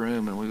into her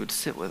room and we would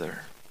sit with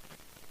her.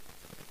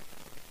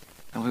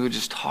 And we would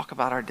just talk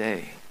about our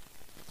day.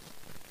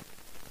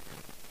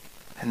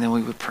 And then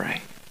we would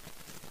pray.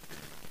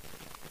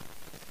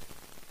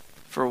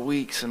 For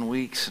weeks and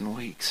weeks and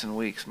weeks and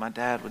weeks, my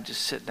dad would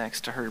just sit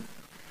next to her,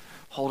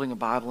 holding a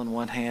Bible in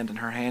one hand and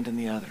her hand in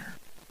the other.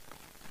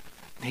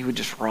 And he would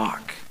just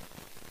rock.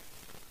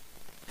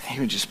 He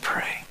would just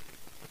pray.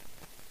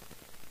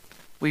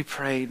 We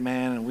prayed,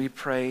 man, and we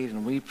prayed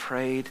and we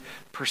prayed,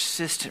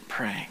 persistent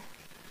praying.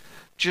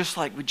 Just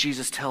like what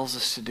Jesus tells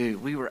us to do.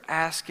 We were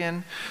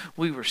asking,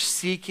 we were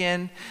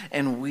seeking,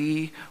 and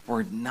we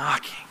were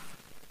knocking.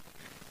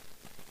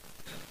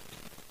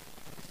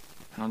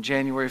 And on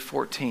January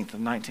 14th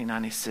of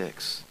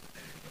 1996,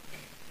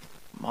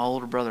 my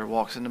older brother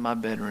walks into my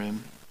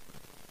bedroom,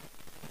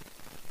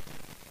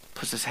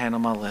 puts his hand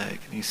on my leg,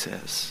 and he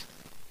says,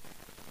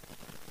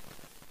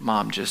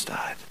 Mom just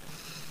died.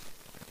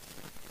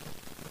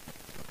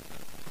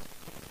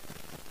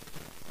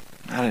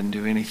 I didn't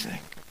do anything.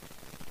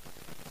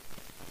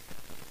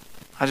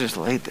 I just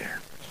laid there.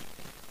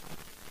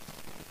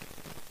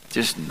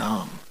 Just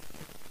numb.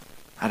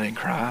 I didn't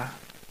cry.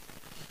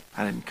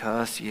 I didn't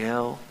cuss,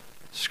 yell,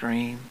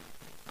 scream.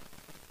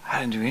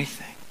 I didn't do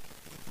anything.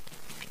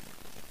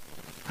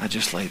 I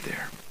just laid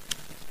there.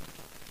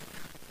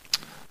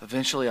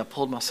 Eventually, I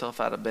pulled myself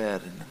out of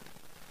bed, and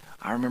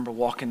I remember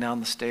walking down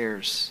the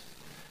stairs,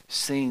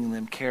 seeing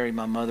them carry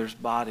my mother's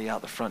body out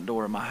the front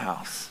door of my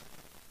house.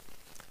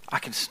 I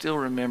can still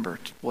remember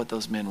what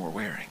those men were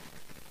wearing.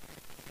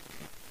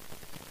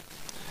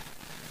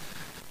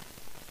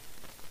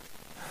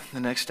 The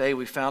next day,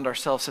 we found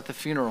ourselves at the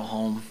funeral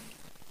home.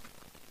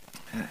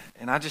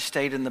 And I just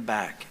stayed in the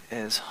back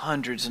as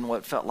hundreds and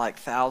what felt like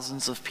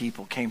thousands of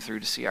people came through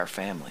to see our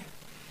family,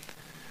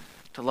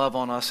 to love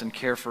on us and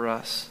care for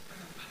us.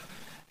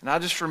 And I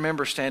just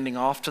remember standing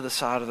off to the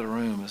side of the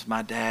room as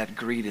my dad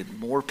greeted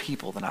more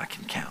people than I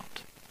can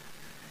count.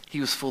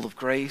 He was full of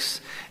grace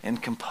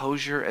and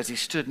composure as he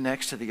stood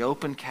next to the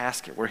open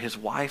casket where his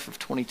wife of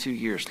 22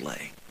 years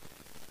lay.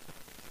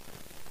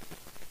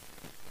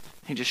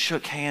 He just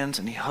shook hands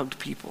and he hugged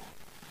people.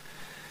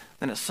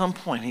 Then at some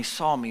point he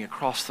saw me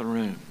across the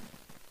room.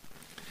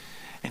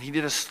 And he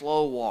did a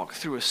slow walk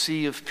through a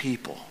sea of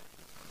people.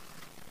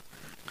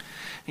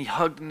 He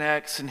hugged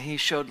necks and he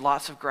showed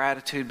lots of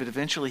gratitude, but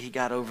eventually he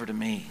got over to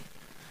me.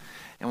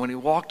 And when he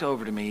walked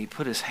over to me, he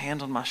put his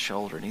hand on my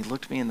shoulder and he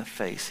looked me in the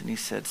face and he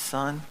said,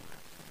 Son,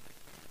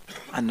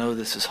 I know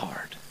this is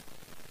hard,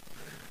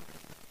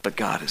 but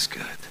God is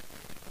good.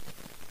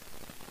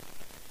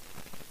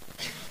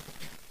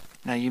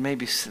 Now you may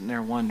be sitting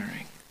there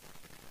wondering,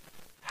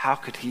 how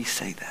could he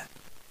say that?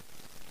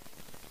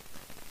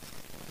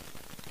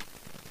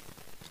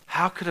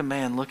 How could a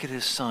man look at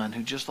his son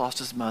who just lost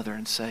his mother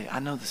and say, I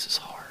know this is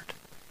hard,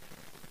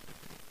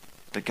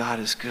 but God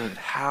is good?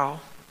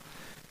 How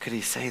could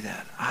he say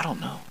that? I don't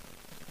know.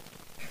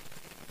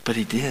 But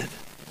he did.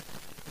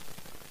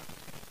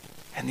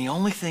 And the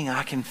only thing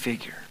I can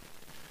figure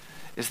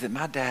is that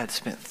my dad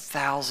spent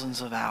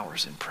thousands of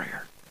hours in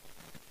prayer,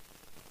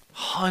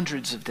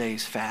 hundreds of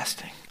days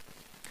fasting.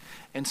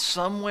 And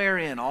somewhere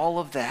in all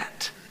of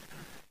that,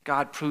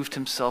 God proved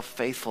himself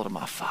faithful to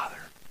my father.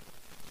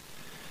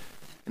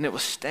 And it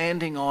was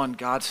standing on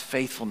God's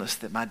faithfulness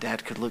that my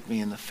dad could look me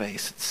in the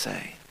face and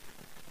say,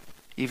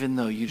 even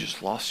though you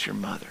just lost your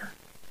mother,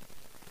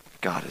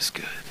 God is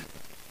good.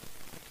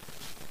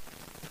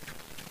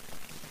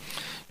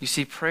 You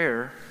see,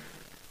 prayer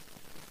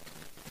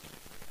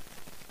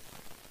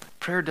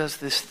does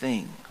this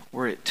thing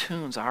where it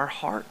tunes our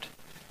heart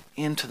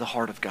into the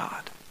heart of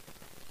God.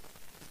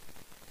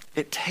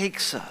 It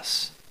takes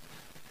us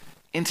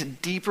into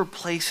deeper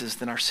places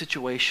than our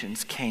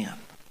situations can.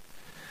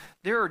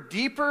 There are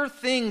deeper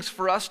things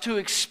for us to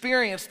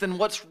experience than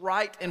what's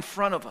right in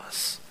front of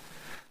us.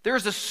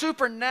 There's a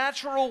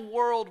supernatural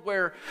world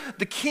where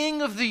the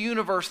King of the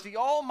universe, the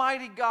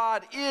Almighty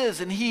God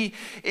is, and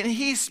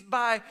he's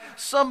by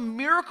some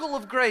miracle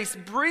of grace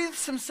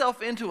breathes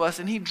himself into us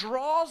and he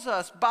draws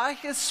us by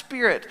his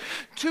Spirit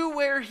to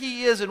where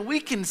he is, and we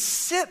can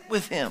sit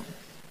with him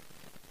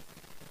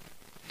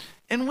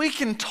and we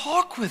can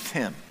talk with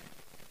him.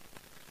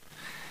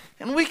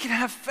 And we can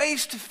have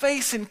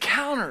face-to-face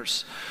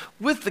encounters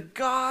with the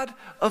God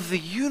of the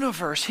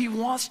universe. He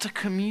wants to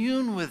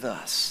commune with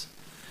us.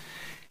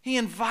 He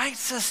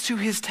invites us to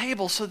his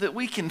table so that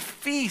we can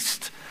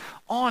feast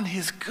on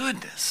his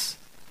goodness.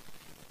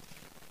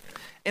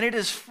 And it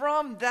is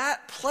from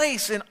that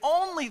place, and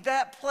only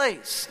that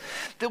place,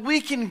 that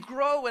we can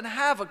grow and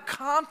have a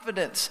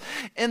confidence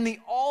in the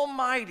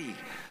almighty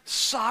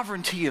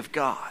sovereignty of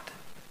God.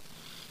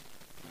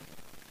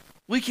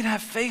 We can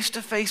have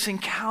face-to-face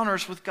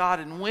encounters with God,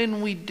 and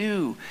when we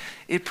do,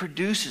 it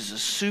produces a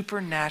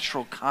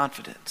supernatural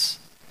confidence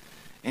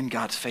in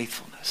God's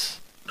faithfulness.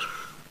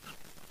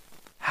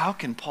 How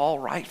can Paul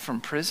write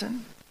from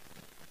prison?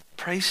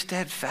 Pray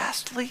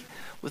steadfastly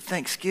with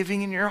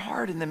thanksgiving in your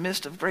heart in the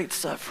midst of great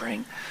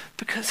suffering,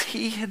 because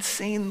he had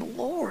seen the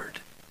Lord.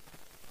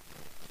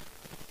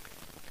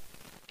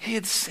 He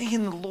had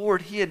seen the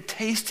Lord. He had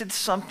tasted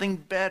something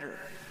better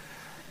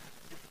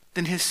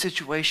than his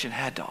situation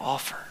had to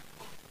offer.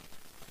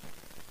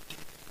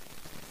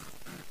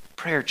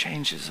 Prayer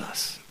changes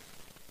us.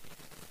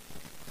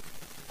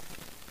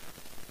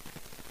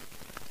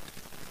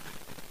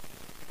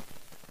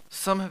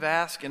 Some have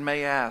asked and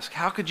may ask,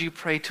 how could you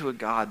pray to a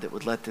God that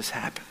would let this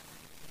happen?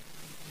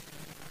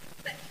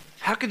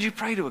 How could you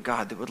pray to a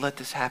God that would let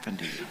this happen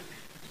to you?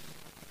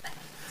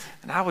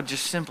 And I would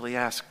just simply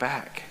ask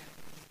back,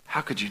 how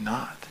could you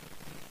not?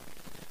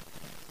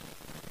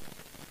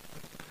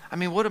 I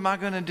mean, what am I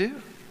going to do?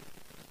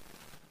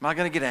 Am I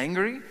going to get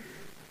angry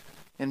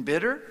and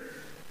bitter,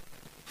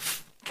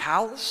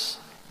 callous,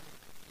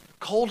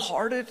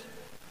 cold-hearted,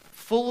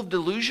 full of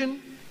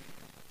delusion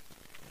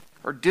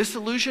or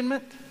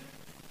disillusionment?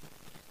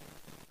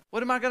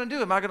 What am I going to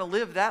do? Am I going to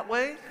live that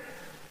way?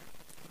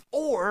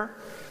 Or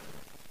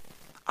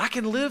I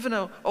can live in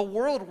a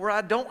world where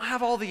I don't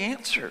have all the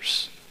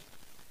answers,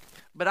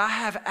 but I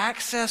have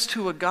access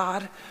to a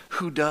God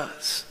who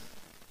does.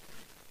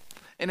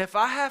 And if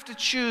I have to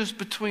choose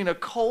between a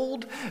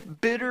cold,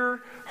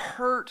 bitter,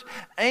 hurt,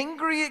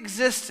 angry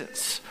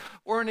existence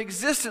or an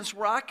existence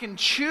where I can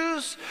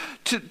choose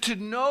to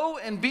know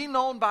and be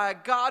known by a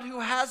God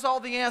who has all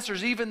the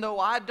answers, even though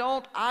I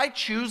don't, I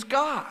choose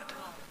God.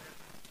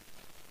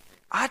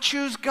 I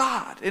choose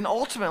God. And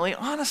ultimately,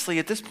 honestly,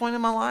 at this point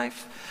in my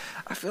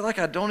life, I feel like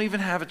I don't even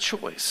have a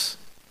choice.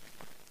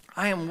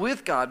 I am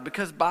with God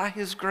because by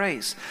His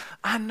grace,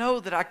 I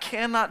know that I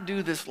cannot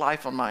do this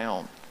life on my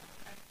own.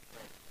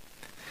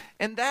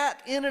 And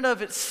that in and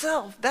of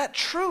itself, that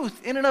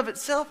truth in and of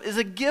itself is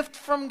a gift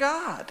from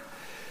God.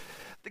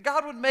 That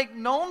God would make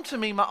known to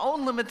me my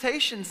own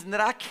limitations and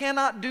that I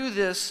cannot do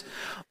this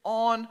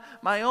on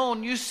my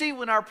own. You see,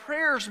 when our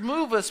prayers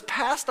move us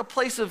past a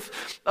place of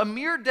a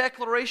mere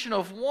declaration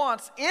of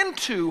wants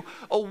into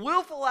a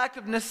willful act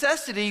of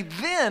necessity,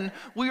 then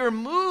we are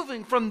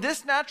moving from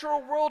this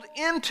natural world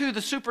into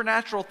the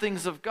supernatural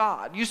things of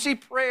God. You see,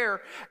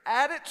 prayer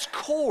at its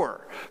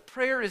core,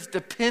 prayer is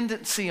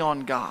dependency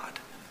on God.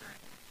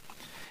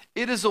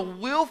 It is a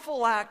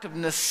willful act of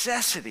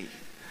necessity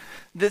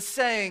that's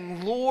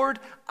saying, Lord,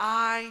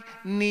 I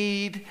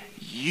need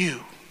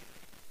you.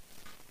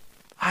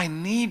 I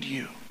need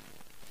you.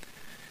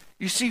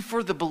 You see,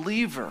 for the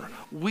believer,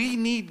 we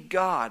need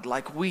God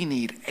like we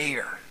need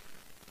air.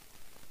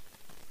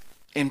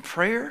 And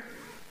prayer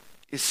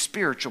is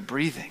spiritual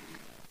breathing.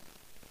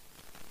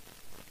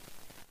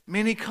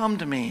 Many come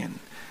to me and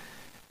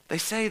they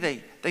say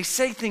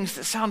things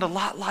that sound a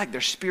lot like they're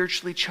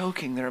spiritually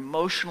choking, they're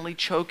emotionally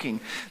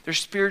choking, they're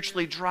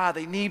spiritually dry,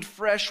 they need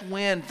fresh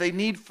wind, they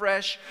need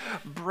fresh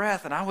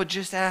breath. And I would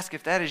just ask,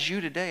 if that is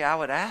you today, I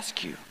would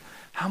ask you,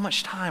 how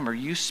much time are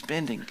you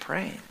spending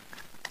praying?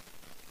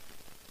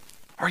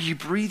 Are you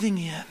breathing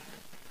in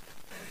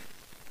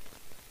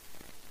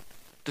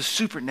the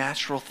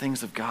supernatural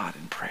things of God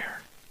in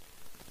prayer?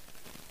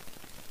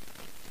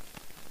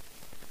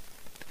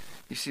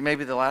 You see,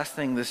 maybe the last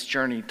thing this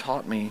journey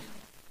taught me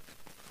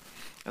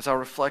as I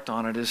reflect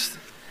on it is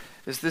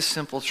this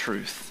simple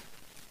truth,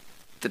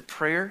 that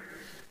prayer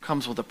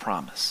comes with a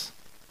promise.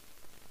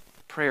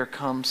 Prayer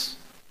comes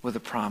with a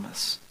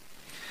promise.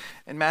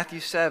 In Matthew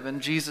 7,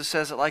 Jesus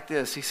says it like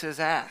this. He says,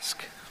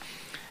 ask,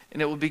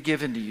 and it will be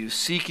given to you.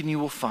 Seek, and you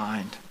will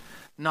find.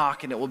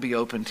 Knock, and it will be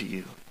open to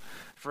you.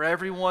 For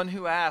everyone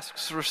who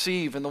asks,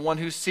 receive, and the one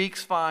who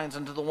seeks, finds,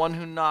 and to the one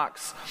who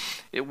knocks,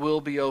 it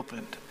will be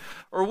opened.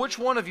 Or which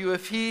one of you,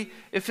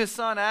 if his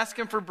son asks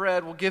him for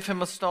bread, will give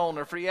him a stone?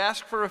 Or if he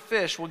asks for a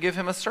fish, will give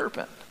him a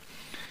serpent?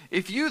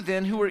 If you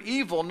then, who are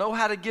evil, know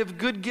how to give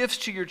good gifts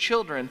to your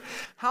children,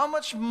 how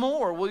much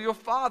more will your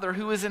Father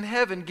who is in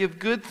heaven give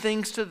good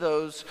things to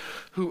those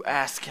who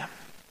ask him?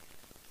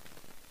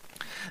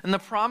 And the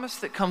promise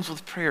that comes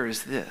with prayer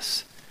is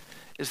this,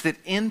 is that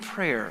in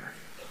prayer,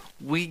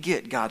 we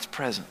get God's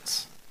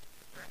presence.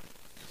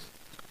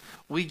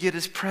 We get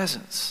His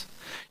presence.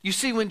 You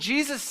see, when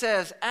Jesus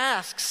says,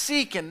 ask,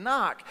 seek, and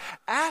knock,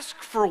 ask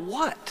for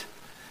what?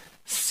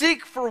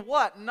 Seek for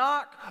what?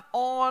 Knock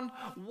on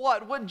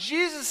what? What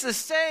Jesus is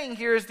saying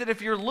here is that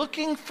if you're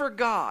looking for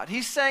God,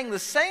 He's saying the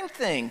same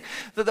thing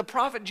that the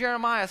prophet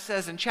Jeremiah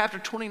says in chapter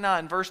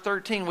 29, verse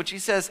 13, which he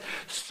says,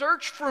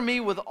 search for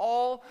me with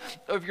all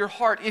of your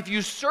heart. If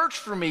you search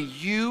for me,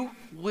 you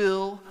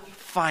will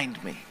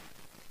find me.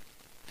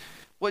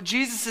 What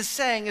Jesus is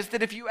saying is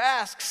that if you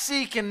ask,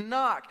 seek, and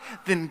knock,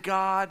 then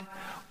God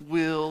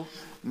will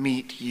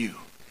meet you.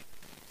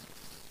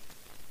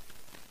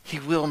 He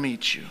will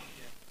meet you.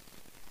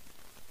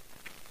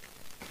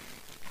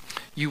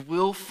 You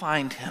will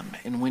find Him,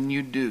 and when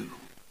you do,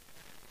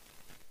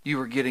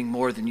 you are getting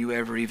more than you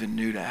ever even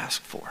knew to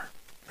ask for.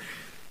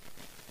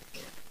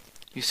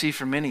 You see,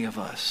 for many of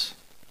us,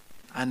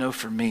 I know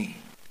for me,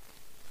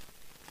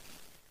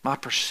 my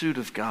pursuit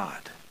of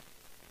God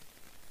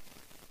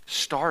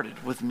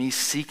started with me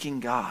seeking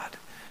God,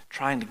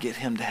 trying to get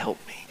Him to help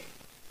me.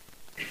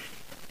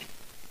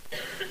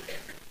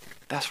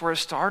 That's where it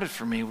started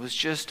for me, was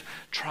just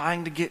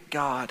trying to get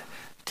God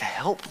to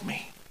help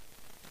me.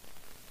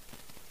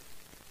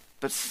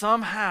 But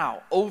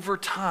somehow, over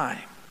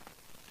time,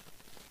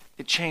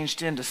 it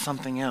changed into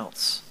something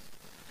else.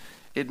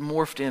 It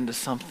morphed into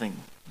something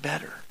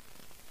better.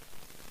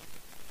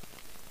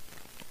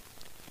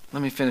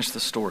 Let me finish the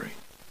story.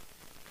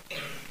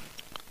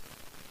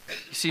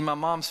 You see, my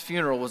mom's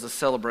funeral was a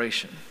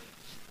celebration.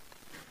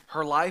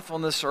 Her life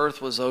on this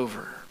earth was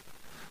over,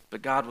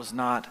 but God was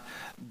not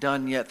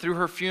done yet. Through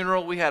her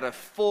funeral, we had a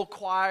full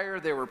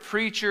choir. There were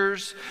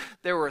preachers.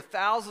 There were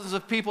thousands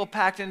of people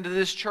packed into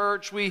this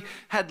church. We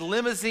had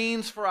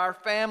limousines for our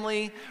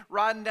family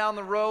riding down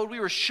the road.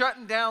 We were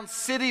shutting down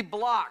city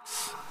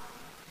blocks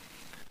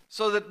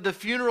so that the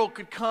funeral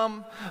could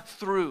come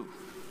through.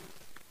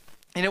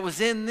 And it was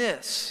in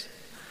this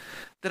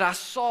that I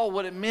saw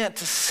what it meant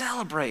to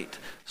celebrate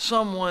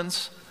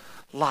someone's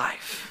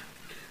life.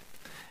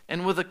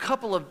 And with a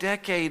couple of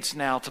decades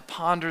now to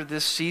ponder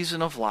this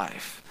season of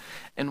life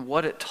and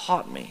what it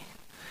taught me,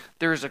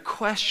 there is a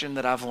question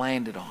that I've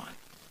landed on.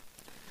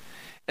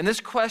 And this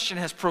question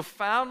has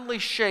profoundly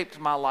shaped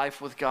my life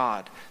with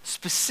God,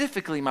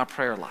 specifically my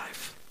prayer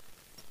life.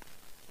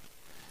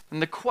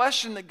 And the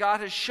question that God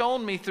has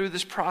shown me through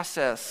this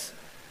process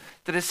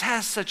that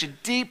has such a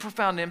deep,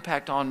 profound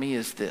impact on me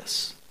is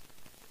this: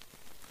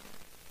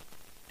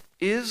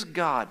 is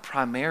God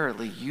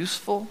primarily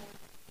useful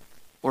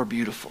or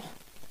beautiful?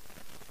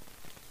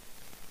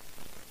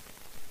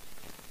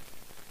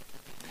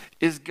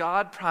 Is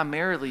God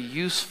primarily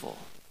useful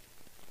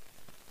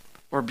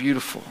or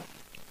beautiful?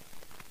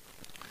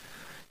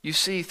 You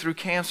see, through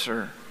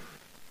cancer,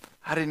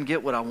 I didn't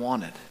get what I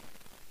wanted.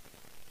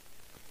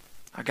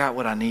 I got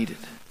what I needed.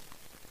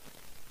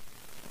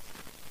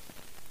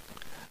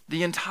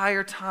 The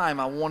entire time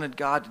I wanted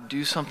God to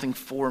do something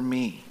for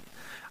me.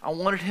 I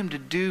wanted him to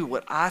do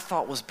what I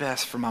thought was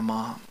best for my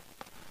mom.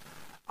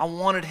 I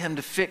wanted him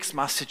to fix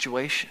my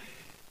situation.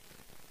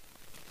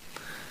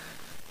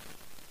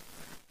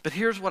 But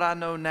here's what I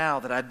know now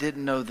that I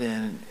didn't know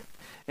then,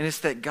 and it's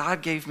that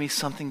God gave me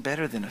something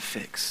better than a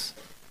fix.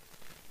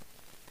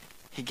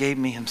 He gave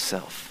me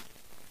himself.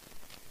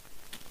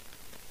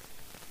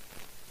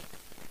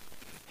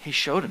 He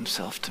showed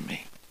himself to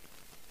me.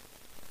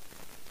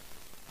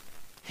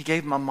 He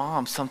gave my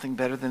mom something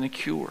better than a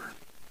cure.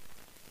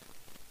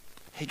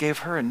 He gave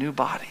her a new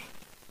body.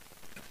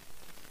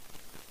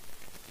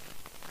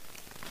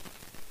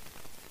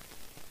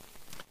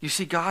 You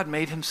see, God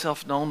made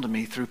himself known to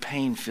me through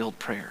pain-filled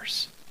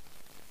prayers.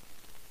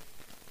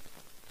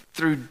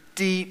 Through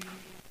deep,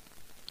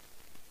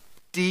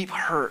 deep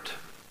hurt.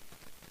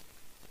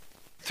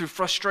 Through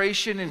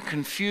frustration and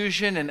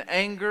confusion and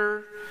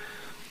anger,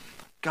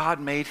 God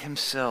made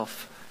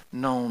himself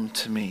known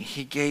to me.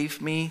 He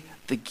gave me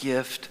the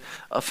gift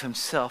of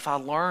himself. I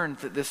learned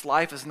that this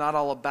life is not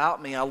all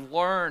about me. I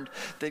learned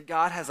that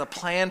God has a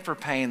plan for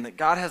pain, that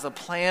God has a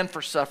plan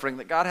for suffering,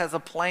 that God has a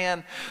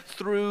plan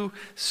through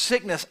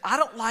sickness. I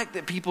don't like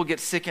that people get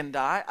sick and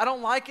die. I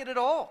don't like it at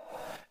all.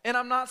 And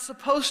I'm not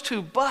supposed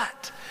to,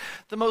 but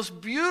the most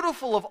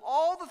beautiful of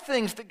all the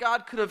things that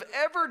God could have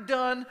ever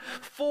done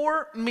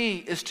for me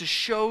is to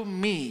show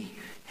me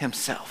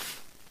himself.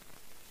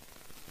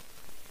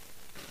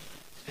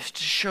 Is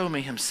to show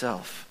me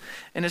himself.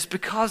 And it's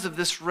because of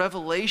this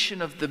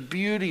revelation of the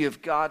beauty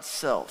of God's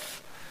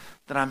self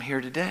that I'm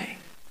here today.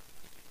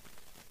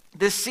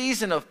 This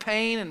season of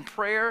pain and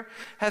prayer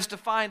has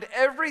defined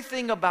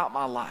everything about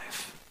my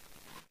life.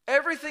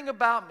 Everything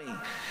about me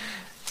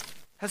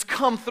has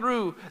come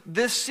through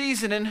this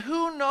season, and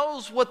who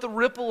knows what the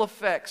ripple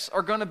effects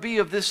are going to be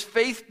of this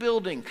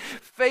faith-building,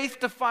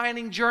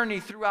 faith-defining journey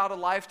throughout a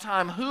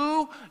lifetime.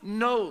 Who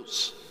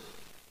knows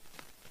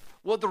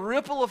what the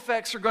ripple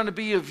effects are going to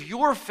be of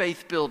your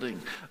faith building,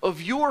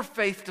 of your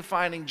faith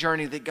defining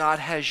journey that God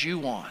has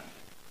you on.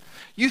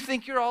 You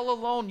think you're all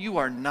alone? You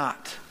are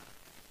not.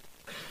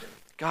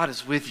 God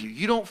is with you.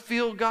 You don't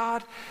feel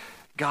God?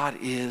 God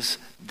is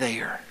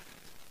there.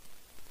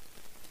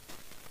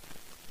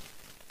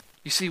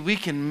 You see, we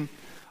can,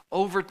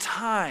 over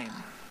time,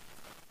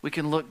 we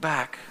can look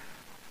back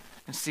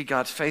and see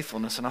God's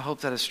faithfulness, and I hope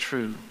that is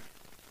true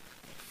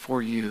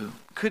for you.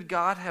 Could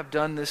God have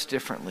done this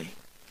differently?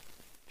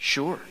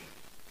 Sure.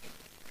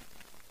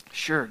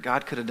 Sure,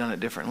 God could have done it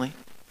differently,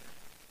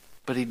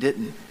 but he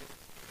didn't.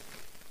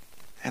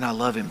 And I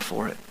love him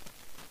for it.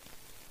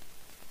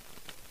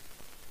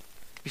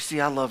 You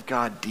see, I love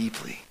God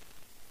deeply.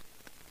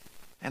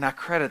 And I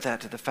credit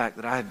that to the fact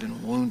that I have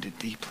been wounded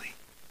deeply.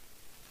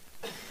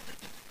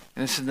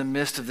 And it's in the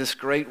midst of this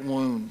great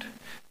wound,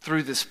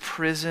 through this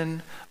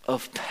prison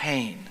of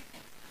pain,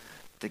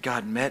 that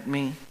God met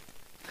me,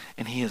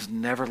 and he has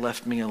never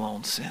left me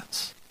alone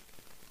since.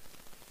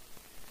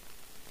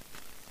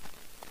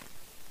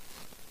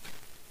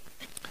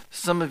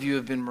 Some of you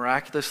have been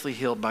miraculously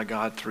healed by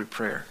God through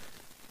prayer.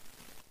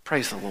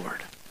 Praise the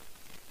Lord.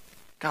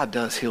 God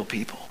does heal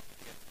people.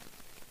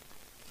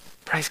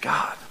 Praise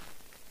God.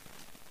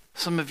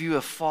 Some of you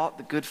have fought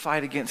the good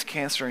fight against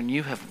cancer and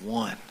you have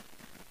won.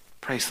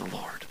 Praise the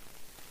Lord.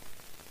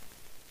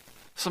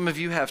 Some of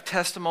you have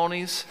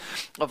testimonies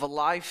of a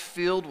life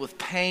filled with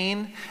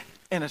pain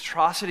and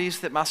atrocities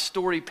that my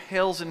story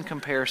pales in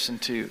comparison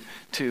to.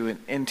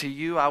 And to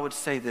you, I would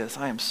say this: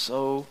 I am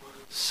so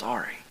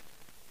sorry.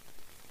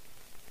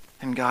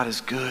 And God is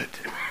good,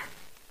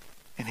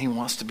 and he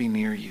wants to be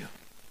near you.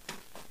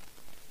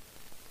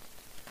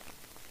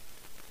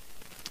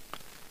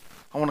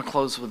 I want to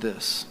close with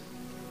this.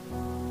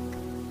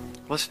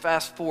 Let's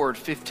fast forward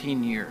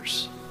 15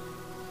 years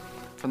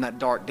from that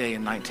dark day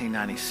in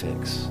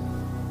 1996.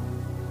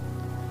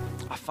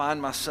 I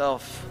find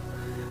myself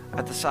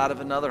at the side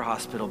of another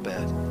hospital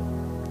bed.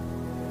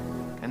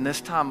 And this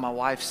time my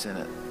wife's in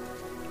it.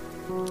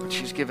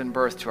 She's given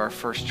birth to our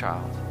first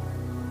child.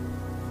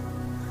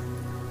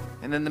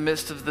 And in the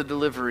midst of the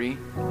delivery,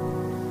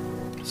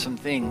 some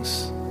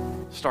things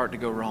start to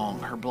go wrong.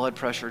 Her blood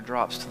pressure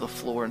drops to the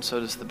floor, and so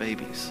does the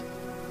baby's.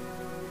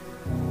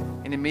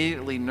 And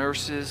immediately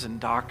nurses and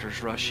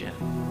doctors rush in.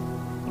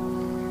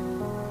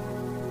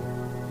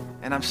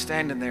 And I'm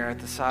standing there at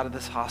the side of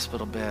this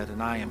hospital bed,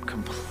 and I am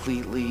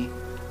completely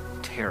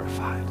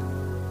terrified.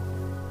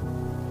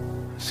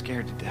 I'm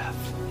scared to death.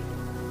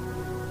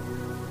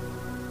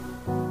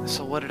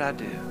 So what did I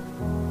do?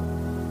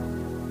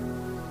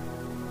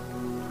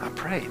 I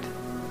prayed.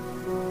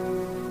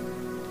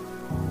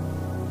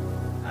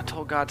 I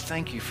told God,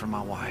 thank you for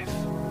my wife.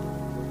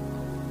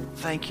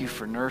 Thank you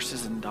for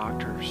nurses and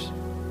doctors.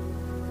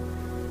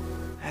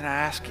 And I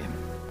asked him,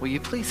 will you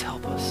please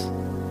help us?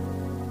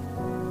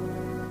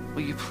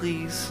 Will you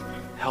please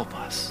help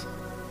us?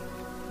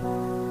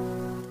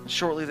 And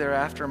shortly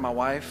thereafter, my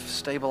wife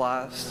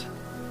stabilized,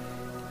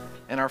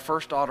 and our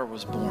first daughter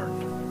was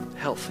born,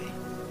 healthy.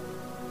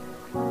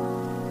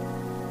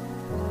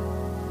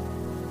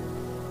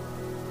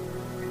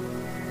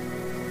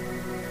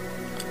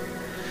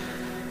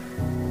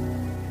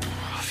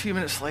 A few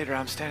minutes later,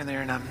 I'm standing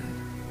there and I'm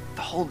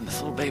holding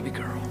this little baby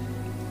girl.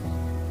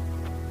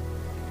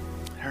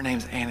 Her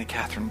name's Anna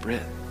Catherine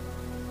Britt,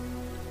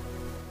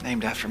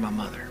 named after my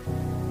mother.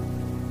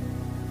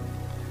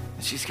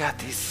 And she's got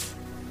these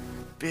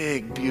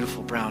big,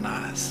 beautiful brown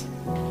eyes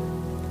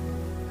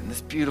and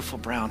this beautiful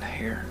brown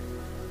hair.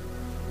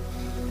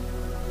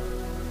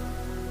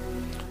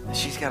 And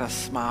she's got a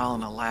smile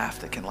and a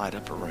laugh that can light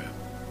up a room.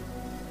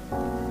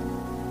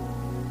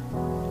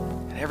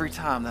 And every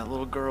time that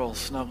little girl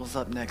snuggles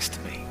up next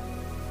to me,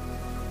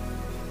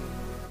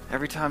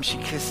 every time she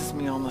kisses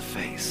me on the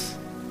face,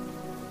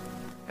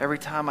 every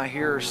time I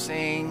hear her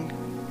sing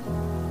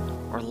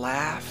or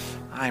laugh,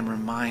 I am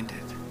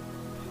reminded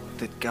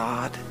that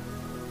God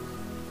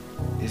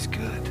is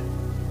good.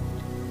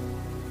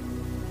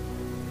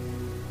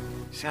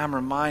 See, I'm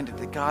reminded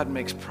that God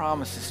makes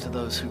promises to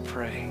those who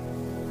pray.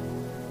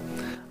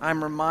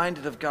 I'm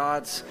reminded of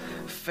God's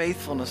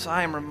faithfulness.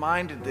 I am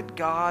reminded that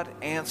God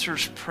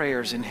answers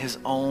prayers in His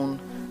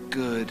own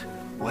good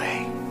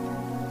way.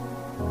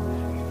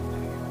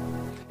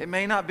 It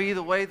may not be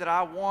the way that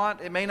I want.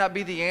 It may not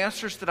be the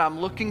answers that I'm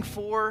looking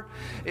for.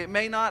 It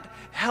may not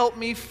help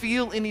me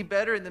feel any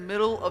better in the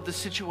middle of the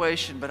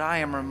situation, but I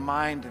am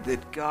reminded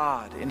that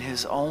God, in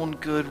His own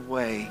good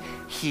way,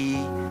 He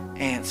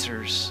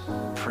answers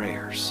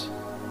prayers.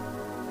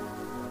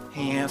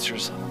 He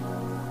answers them.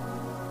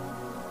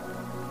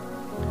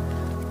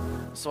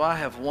 So I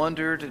have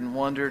wondered and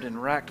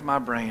racked my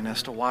brain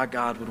as to why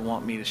God would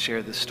want me to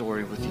share this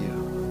story with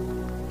you.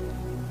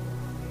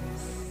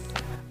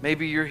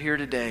 Maybe you're here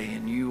today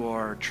and you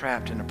are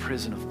trapped in a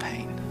prison of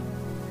pain.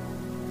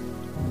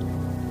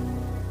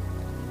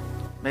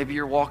 Maybe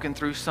you're walking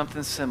through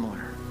something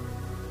similar.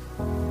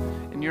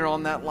 And you're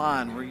on that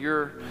line where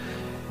you're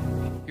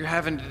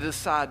having to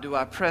decide, do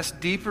I press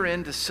deeper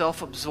into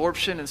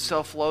self-absorption and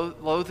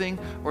self-loathing,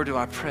 or do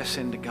I press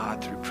into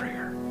God through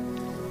prayer?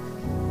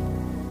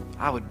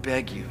 I would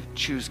beg you,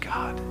 choose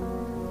God.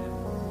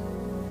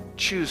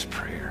 Choose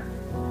prayer.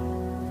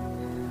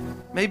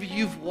 Maybe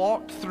you've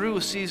walked through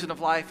a season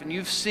of life and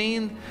you've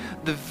seen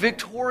the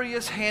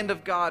victorious hand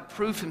of God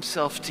prove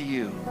Himself to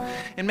you.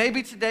 And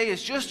maybe today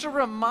is just a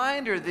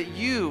reminder that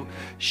you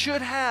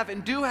should have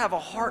and do have a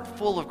heart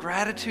full of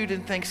gratitude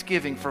and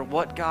thanksgiving for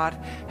what God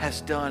has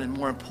done, and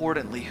more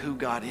importantly, who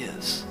God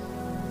is.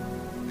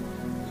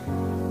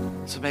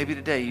 So maybe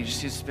today you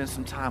just need to spend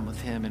some time with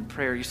Him in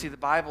prayer. You see, the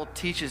Bible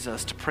teaches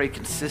us to pray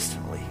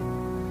consistently.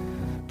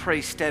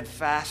 Pray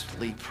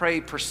steadfastly, pray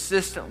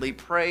persistently,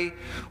 pray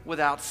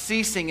without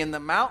ceasing. In the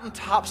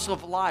mountaintops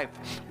of life,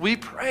 we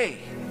pray.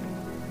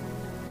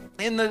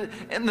 In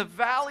the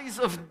valleys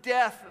of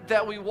death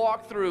that we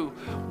walk through,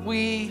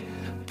 we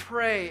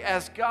pray.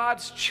 As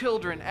God's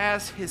children,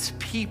 as His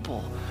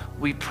people,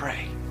 we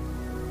pray.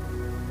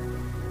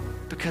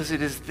 Because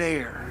it is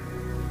there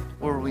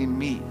where we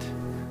meet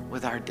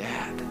with our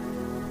Dad,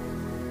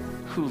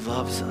 who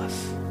loves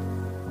us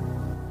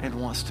and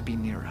wants to be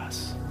near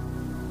us.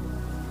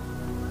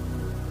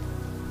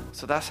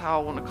 So that's how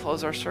I want to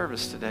close our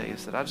service today,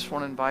 is that I just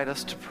want to invite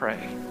us to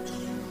pray.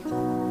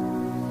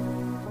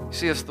 You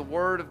see, as the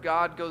Word of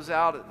God goes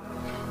out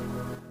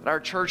at our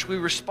church, we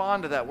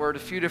respond to that Word a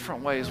few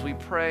different ways. We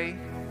pray,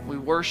 we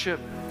worship,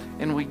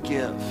 and we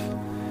give.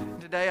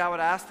 And today I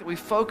would ask that we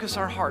focus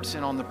our hearts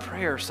in on the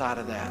prayer side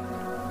of that.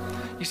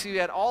 You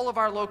see, at all of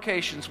our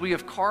locations, we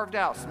have carved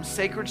out some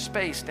sacred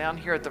space down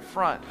here at the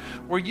front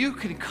where you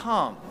can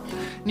come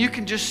and you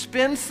can just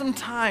spend some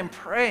time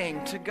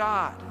praying to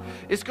God.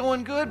 It's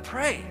going good?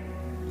 Pray.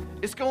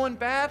 It's going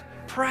bad?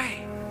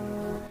 Pray.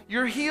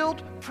 You're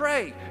healed?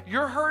 Pray.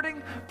 You're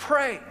hurting?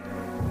 Pray.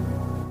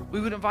 We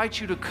would invite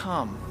you to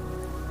come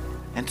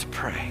and to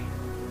pray.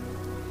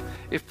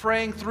 If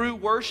praying through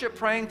worship,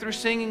 praying through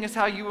singing is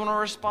how you want to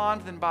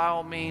respond, then by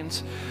all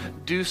means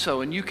do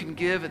so. And you can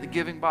give at the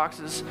giving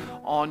boxes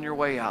on your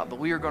way out. But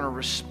we are going to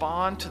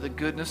respond to the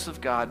goodness of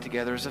God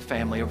together as a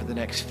family over the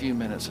next few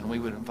minutes. And we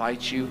would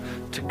invite you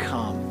to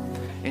come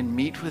and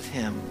meet with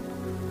him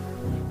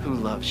who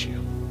loves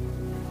you.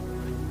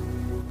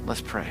 Let's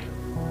pray.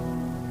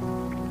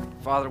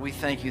 Father, we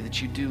thank you that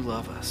you do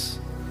love us.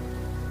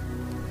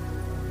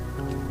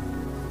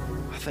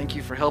 I thank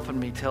you for helping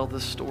me tell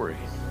this story.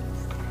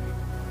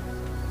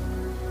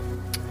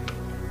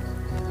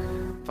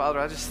 Father,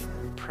 I just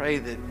pray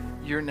that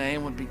your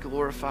name would be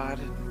glorified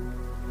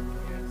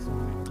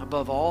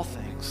above all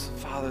things.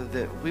 Father,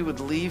 that we would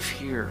leave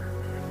here.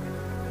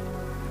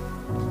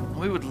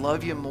 We would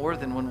love you more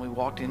than when we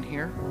walked in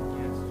here.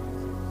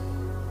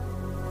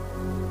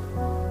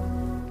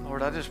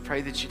 Lord, I just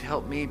pray that you'd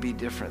help me be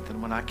different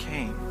than when I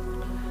came.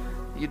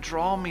 You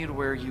draw me to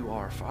where you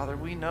are. Father,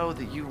 we know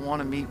that you want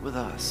to meet with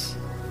us.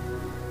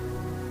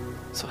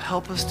 So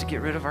help us to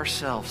get rid of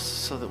ourselves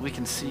so that we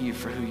can see you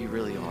for who you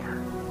really are.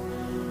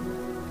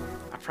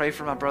 I pray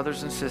for my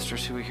brothers and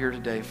sisters who are here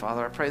today,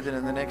 Father. I pray that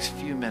in the next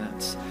few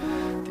minutes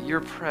that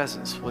your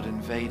presence would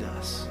invade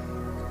us.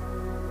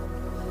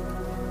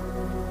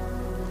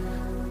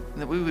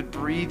 And that we would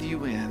breathe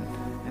you in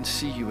and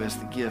see you as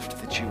the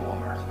gift that you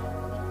are.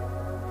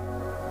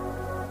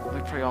 We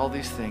pray all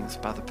these things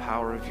by the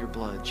power of your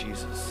blood,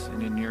 Jesus,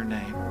 and in your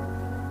name.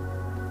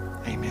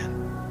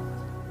 Amen.